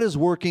God is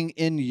working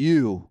in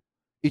you,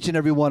 each and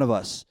every one of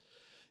us,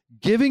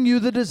 giving you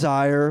the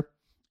desire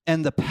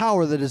and the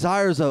power." The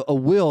desire is a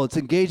will. It's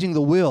engaging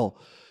the will.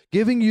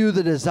 giving you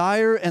the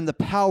desire and the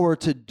power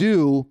to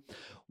do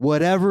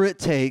whatever it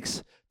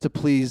takes to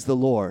please the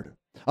Lord.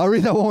 I'll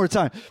read that one more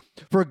time.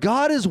 For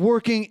God is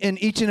working in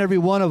each and every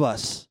one of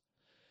us,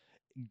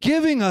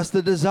 giving us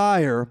the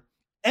desire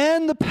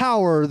and the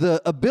power,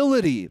 the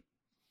ability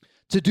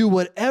to do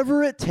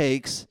whatever it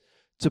takes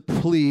to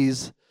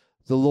please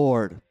the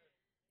Lord.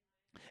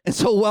 And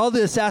so while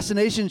the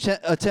assassination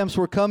attempts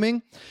were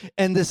coming,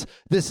 and this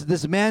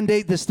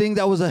mandate, this thing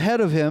that was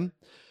ahead of him,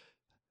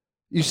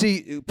 you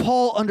see,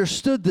 Paul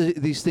understood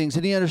these things,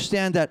 and he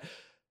understand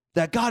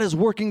that God is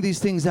working these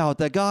things out,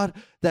 that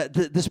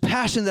this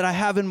passion that I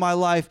have in my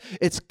life,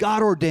 it's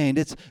God ordained,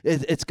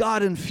 it's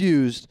God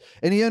infused.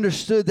 And he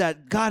understood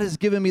that God has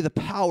given me the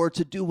power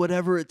to do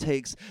whatever it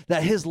takes,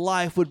 that his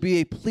life would be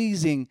a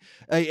pleasing,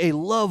 a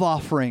love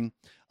offering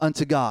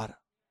unto God,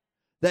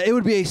 that it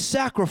would be a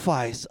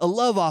sacrifice, a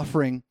love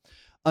offering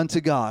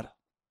unto God.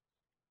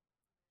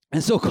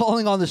 And so,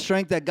 calling on the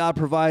strength that God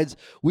provides,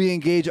 we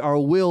engage our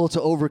will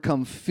to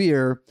overcome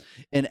fear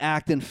and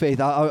act in faith.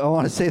 I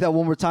want to say that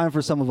one more time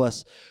for some of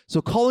us.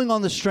 So, calling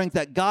on the strength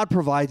that God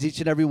provides each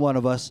and every one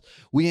of us,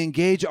 we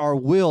engage our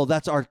will.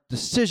 That's our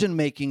decision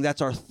making. That's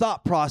our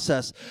thought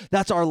process.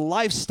 That's our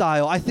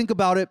lifestyle. I think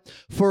about it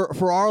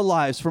for our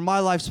lives, for my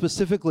life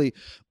specifically.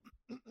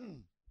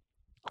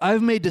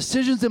 I've made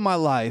decisions in my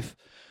life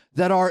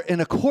that are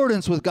in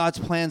accordance with God's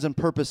plans and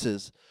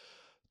purposes.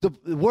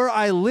 Where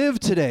I live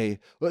today,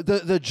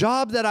 the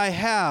job that I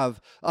have,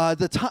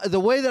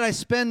 the way that I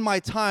spend my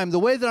time, the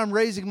way that I'm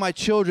raising my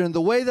children,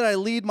 the way that I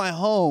lead my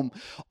home,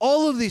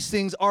 all of these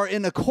things are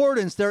in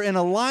accordance, they're in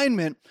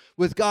alignment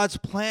with God's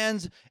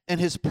plans and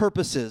his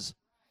purposes.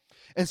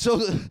 And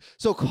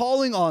so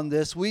calling on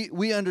this,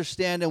 we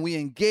understand and we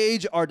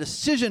engage our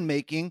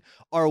decision-making,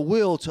 our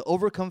will to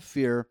overcome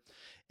fear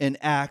and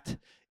act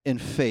in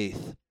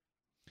faith.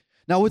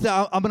 Now, with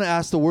that, I'm going to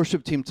ask the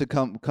worship team to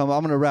come. I'm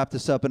going to wrap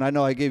this up, and I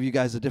know I gave you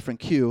guys a different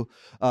cue,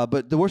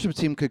 but the worship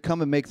team could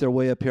come and make their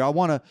way up here. I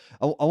want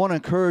to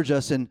encourage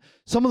us in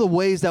some of the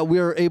ways that we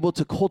are able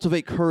to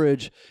cultivate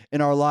courage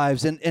in our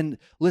lives. And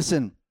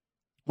listen,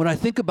 when I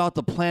think about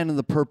the plan and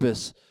the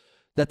purpose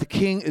that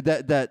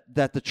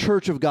the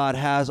church of God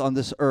has on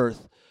this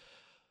earth,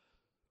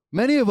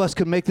 many of us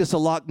could make this a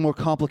lot more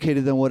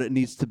complicated than what it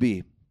needs to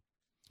be.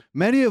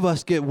 Many of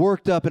us get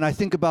worked up, and I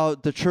think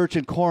about the church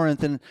in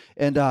Corinth,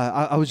 and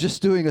I was just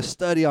doing a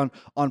study on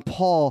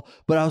Paul,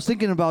 but I was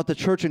thinking about the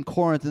church in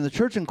Corinth, and the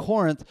church in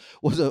Corinth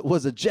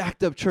was a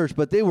jacked up church,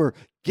 but they were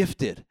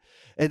gifted,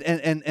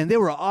 and they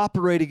were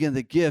operating in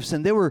the gifts,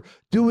 and they were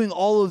doing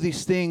all of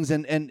these things,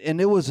 and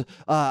it was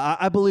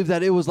I believe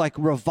that it was like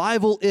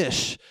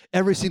revival-ish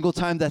every single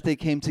time that they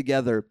came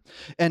together,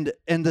 and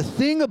the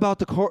thing about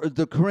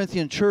the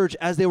Corinthian church,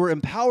 as they were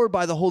empowered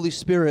by the Holy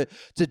Spirit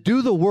to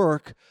do the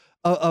work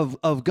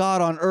of God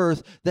on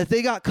earth, that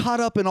they got caught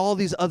up in all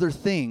these other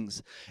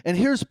things. And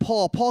here's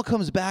Paul. Paul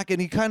comes back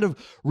and he kind of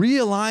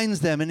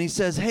realigns them, and he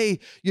says, hey,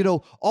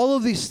 all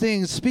of these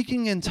things,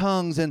 speaking in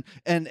tongues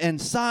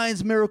and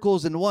signs,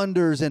 miracles, and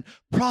wonders, and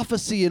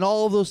prophecy, and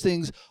all of those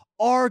things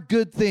are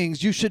good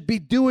things. You should be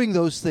doing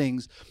those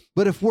things.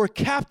 But if we're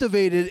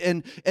captivated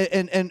and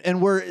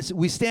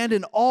we stand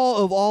in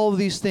awe of all of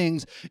these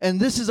things, and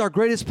this is our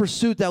greatest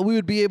pursuit, that we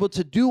would be able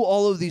to do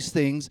all of these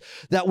things,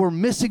 that we're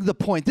missing the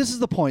point. This is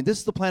the point. This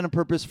is the plan and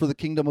purpose for the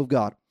kingdom of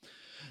God.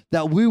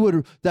 That we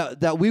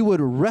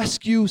would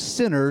rescue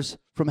sinners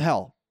from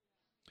hell.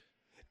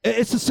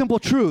 It's a simple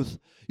truth.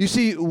 You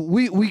see,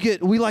 we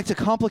like to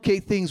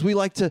complicate things. We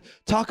like to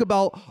talk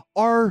about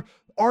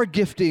our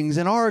giftings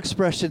and our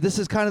expression. This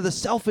is kind of the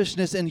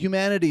selfishness in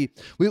humanity.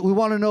 We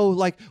want to know,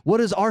 like, what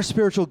is our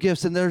spiritual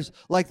gifts? And there's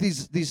like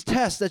these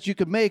tests that you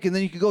could make, and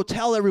then you could go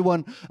tell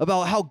everyone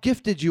about how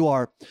gifted you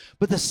are.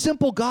 But the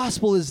simple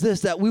gospel is this,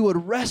 that we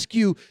would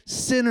rescue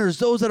sinners,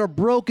 those that are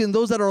broken,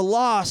 those that are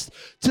lost,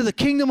 to the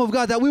kingdom of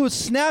God, that we would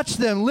snatch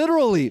them,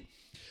 literally,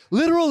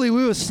 we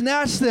would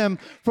snatch them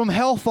from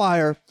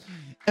hellfire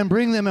and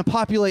bring them and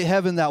populate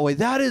heaven that way.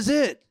 That is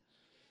it.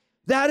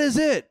 That is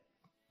it.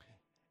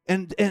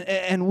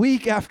 And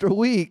week after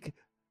week,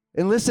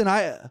 and listen,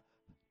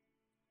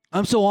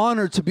 I'm so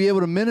honored to be able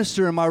to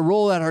minister in my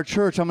role at our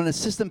church. I'm an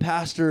assistant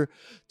pastor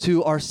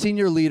to our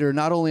senior leader,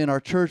 not only in our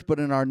church but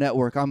in our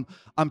network.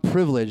 I'm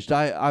privileged.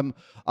 I'm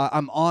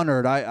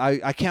honored.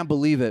 I can't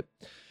believe it.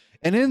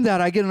 And in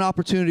that, I get an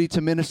opportunity to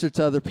minister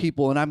to other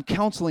people, and I'm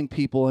counseling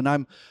people, and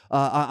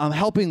I'm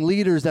helping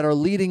leaders that are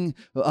leading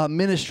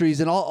ministries,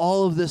 and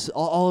all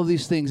of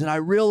these things. And I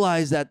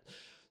realize that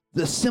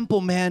the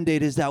simple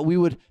mandate is that we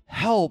would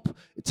help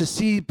to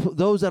see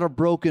those that are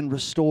broken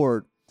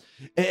restored.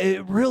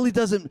 It really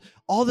doesn't,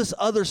 all this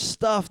other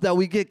stuff that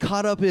we get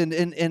caught up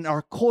in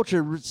our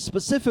culture,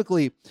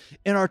 specifically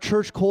in our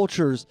church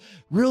cultures,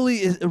 really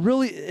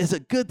is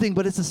a good thing,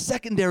 but it's a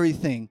secondary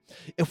thing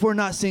if we're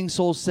not seeing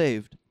souls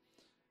saved.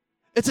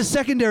 It's a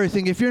secondary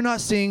thing. If you're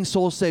not seeing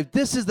souls saved,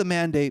 this is the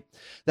mandate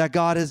that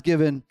God has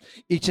given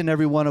each and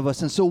every one of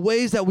us. And so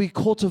ways that we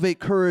cultivate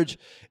courage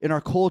in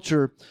our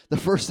culture, the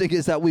first thing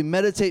is that we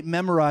meditate,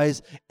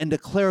 memorize, and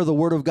declare the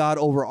word of God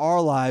over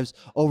our lives,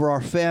 over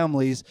our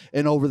families,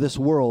 and over this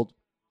world.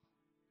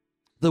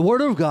 The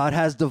word of God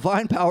has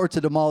divine power to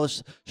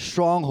demolish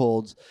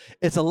strongholds.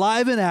 It's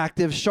alive and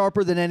active,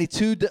 sharper than any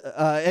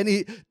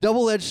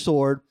double-edged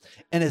sword,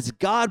 and it's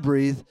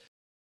God-breathed.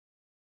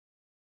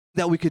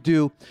 That we could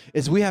do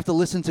is we have to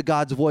listen to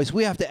God's voice.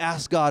 We have to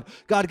ask God,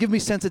 God, give me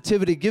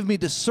sensitivity, give me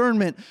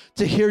discernment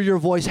to hear your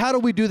voice. How do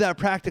we do that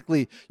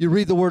practically? You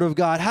read the word of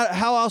God.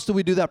 How else do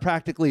we do that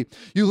practically?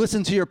 You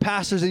listen to your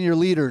pastors and your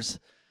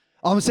leaders.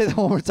 I'm going to say that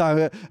one more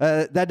time.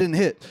 That didn't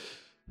hit.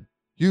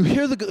 You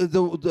hear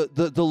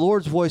the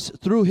Lord's voice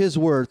through his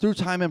word, through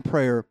time and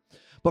prayer.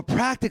 But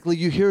practically,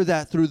 you hear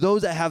that through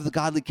those that have the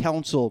godly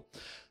counsel,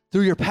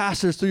 through your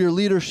pastors, through your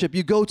leadership.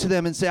 You go to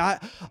them and say,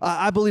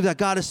 I believe that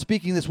God is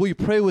speaking this. Will you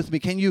pray with me?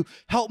 Can you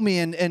help me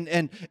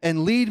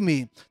and lead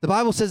me? The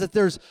Bible says that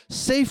there's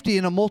safety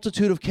in a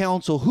multitude of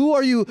counsel.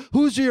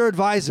 Who's your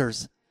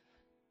advisors?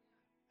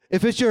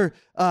 If it's your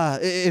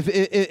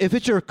if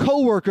it's your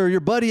coworker,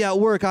 your buddy at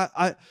work,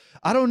 I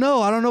don't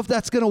know. I don't know if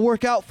that's going to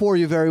work out for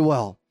you very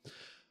well.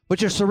 But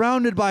you're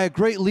surrounded by a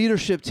great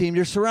leadership team.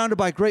 You're surrounded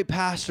by great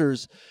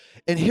pastors.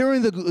 And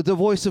hearing the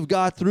voice of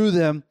God through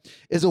them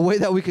is a way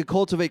that we could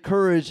cultivate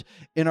courage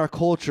in our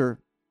culture.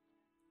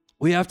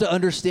 We have to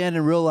understand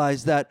and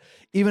realize that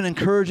even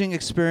encouraging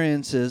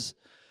experiences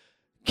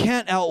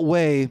can't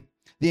outweigh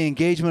the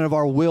engagement of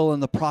our will in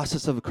the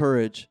process of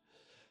courage.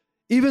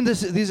 Even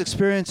these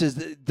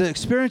experiences, the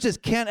experiences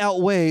can't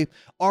outweigh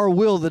our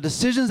will, the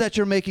decisions that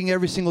you're making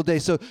every single day.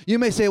 So you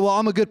may say, well,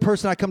 I'm a good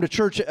person. I come to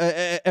church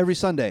every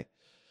Sunday.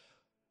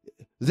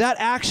 That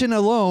action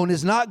alone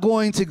is not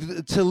going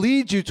to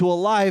lead you to a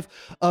life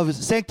of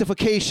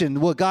sanctification,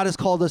 what God has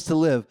called us to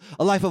live,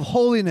 a life of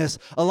holiness,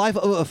 a life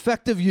of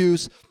effective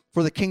use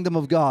for the kingdom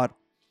of God.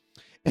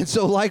 And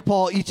so like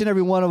Paul, each and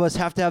every one of us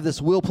have to have this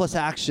will plus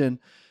action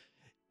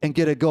and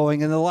get it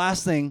going. And the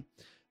last thing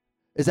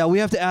is that we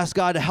have to ask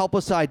God to help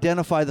us to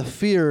identify the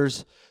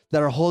fears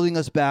that are holding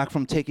us back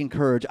from taking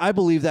courage. I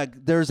believe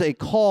that there's a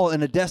call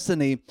and a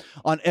destiny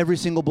on every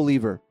single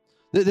believer.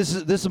 This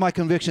is my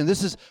conviction.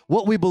 This is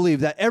what we believe,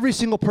 that every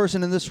single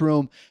person in this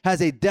room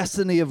has a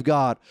destiny of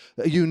God,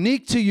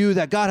 unique to you,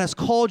 that God has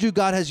called you,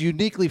 God has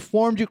uniquely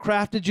formed you,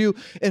 crafted you,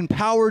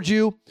 empowered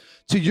you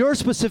to your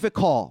specific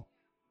call.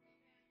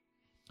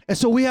 And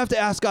so we have to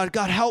ask God,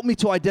 God, help me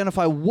to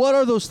identify what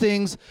are those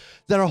things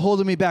that are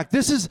holding me back.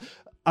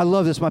 I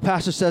love this. My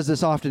pastor says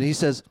this often. He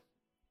says,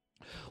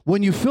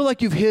 when you feel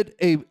like you've hit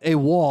a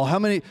wall, how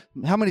many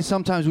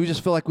sometimes we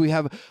just feel like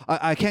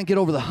I can't get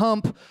over the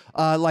hump.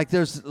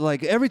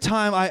 Every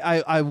time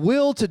I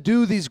will to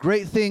do these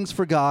great things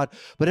for God,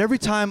 but every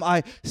time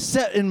I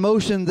set in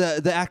motion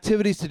the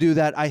activities to do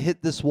that, I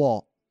hit this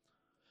wall.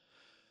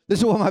 This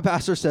is what my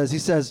pastor says. He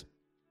says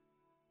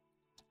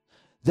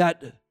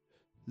that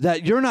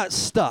you're not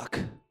stuck.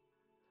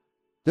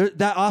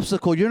 That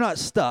obstacle, you're not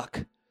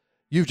stuck.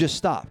 You've just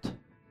stopped.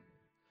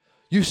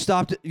 You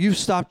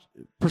stopped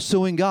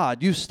pursuing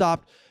God. You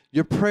stopped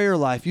your prayer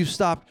life. You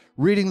stopped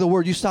reading the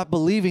word. You stopped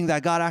believing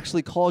that God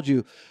actually called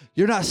you.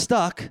 You're not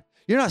stuck.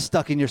 You're not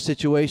stuck in your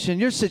situation.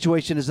 Your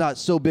situation is not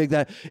so big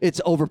that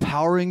it's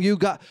overpowering you.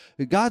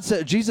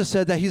 Jesus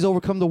said that he's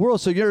overcome the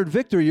world. So you're in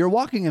victory. You're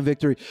walking in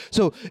victory.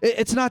 So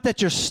it's not that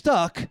you're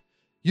stuck.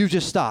 You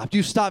just stopped.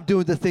 You stopped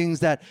doing the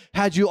things that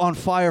had you on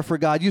fire for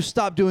God. You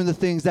stopped doing the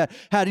things that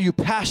had you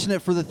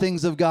passionate for the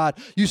things of God.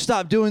 You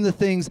stopped doing the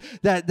things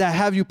that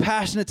have you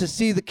passionate to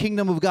see the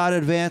kingdom of God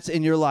advance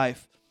in your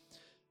life.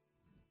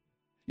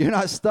 You're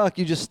not stuck.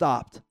 You just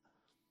stopped.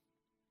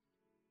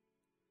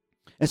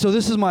 And so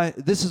this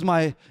is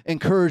my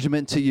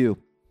encouragement to you,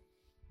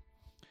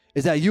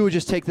 is that you would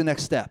just take the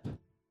next step.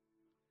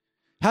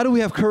 How do we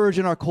have courage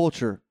in our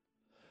culture?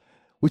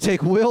 We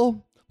take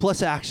will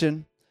plus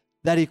action.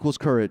 That equals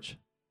courage.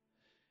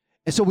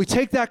 And so we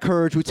take that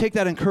courage, we take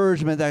that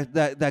encouragement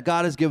that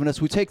God has given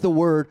us, we take the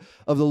word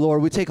of the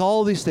Lord, we take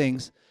all of these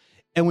things,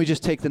 and we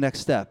just take the next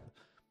step.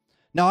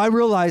 Now, I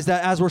realize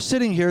that as we're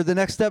sitting here, the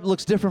next step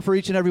looks different for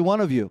each and every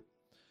one of you.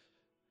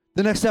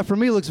 The next step for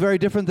me looks very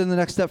different than the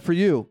next step for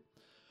you.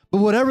 But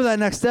whatever that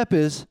next step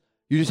is,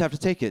 you just have to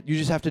take it. You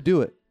just have to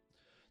do it.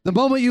 The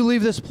moment you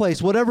leave this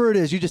place, whatever it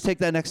is, you just take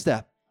that next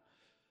step.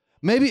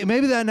 Maybe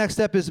that next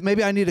step is,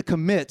 maybe I need to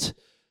commit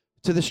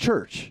to this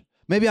church.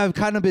 Maybe I've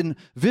kind of been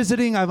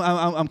visiting.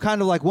 I'm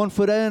kind of like 1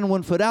 foot in,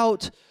 1 foot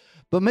out.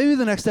 But maybe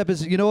the next step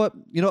is, you know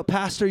what,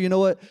 pastor, you know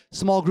what,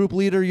 small group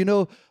leader,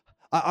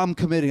 I'm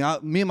committing.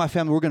 Me and my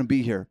family, we're going to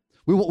be here.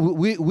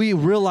 We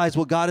realize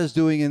what God is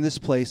doing in this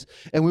place,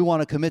 and we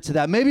want to commit to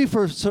that. Maybe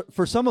for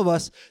some of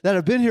us that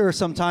have been here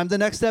some time, the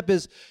next step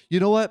is, you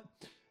know what,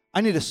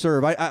 I need to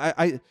serve.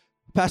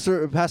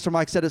 Pastor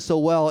Mike said it so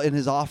well in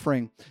his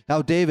offering,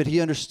 how David, he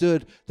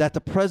understood that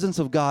the presence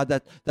of God,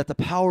 that the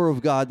power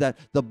of God, that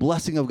the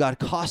blessing of God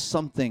costs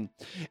something.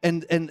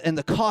 And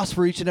the cost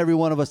for each and every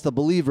one of us, the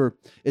believer,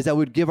 is that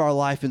we'd give our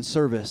life in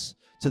service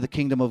to the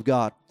kingdom of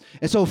God.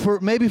 And so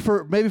maybe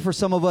for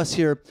some of us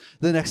here,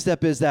 the next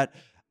step is that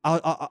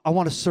I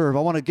want to serve. I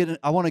want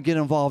to get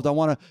involved. I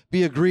want to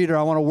be a greeter.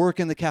 I want to work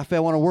in the cafe. I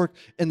want to work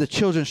in the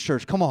children's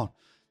church. Come on.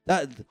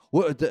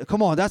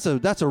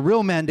 That's a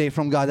real mandate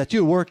from God, that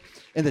you work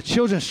in the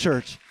children's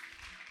church.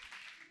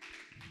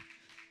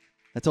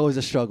 That's always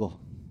a struggle.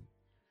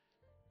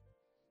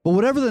 But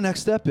whatever the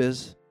next step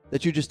is,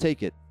 that you just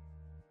take it.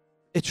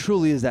 It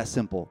truly is that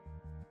simple.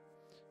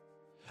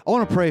 I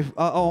want to pray.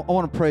 I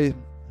want to pray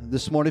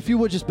this morning. If you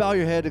would just bow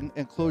your head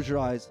and close your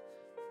eyes.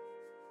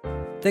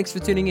 Thanks for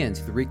tuning in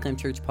to the Reclaim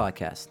Church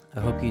podcast.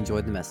 I hope you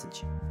enjoyed the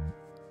message.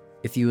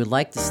 If you would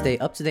like to stay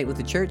up to date with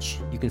the church,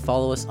 you can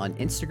follow us on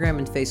Instagram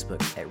and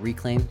Facebook at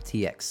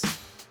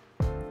ReclaimTX.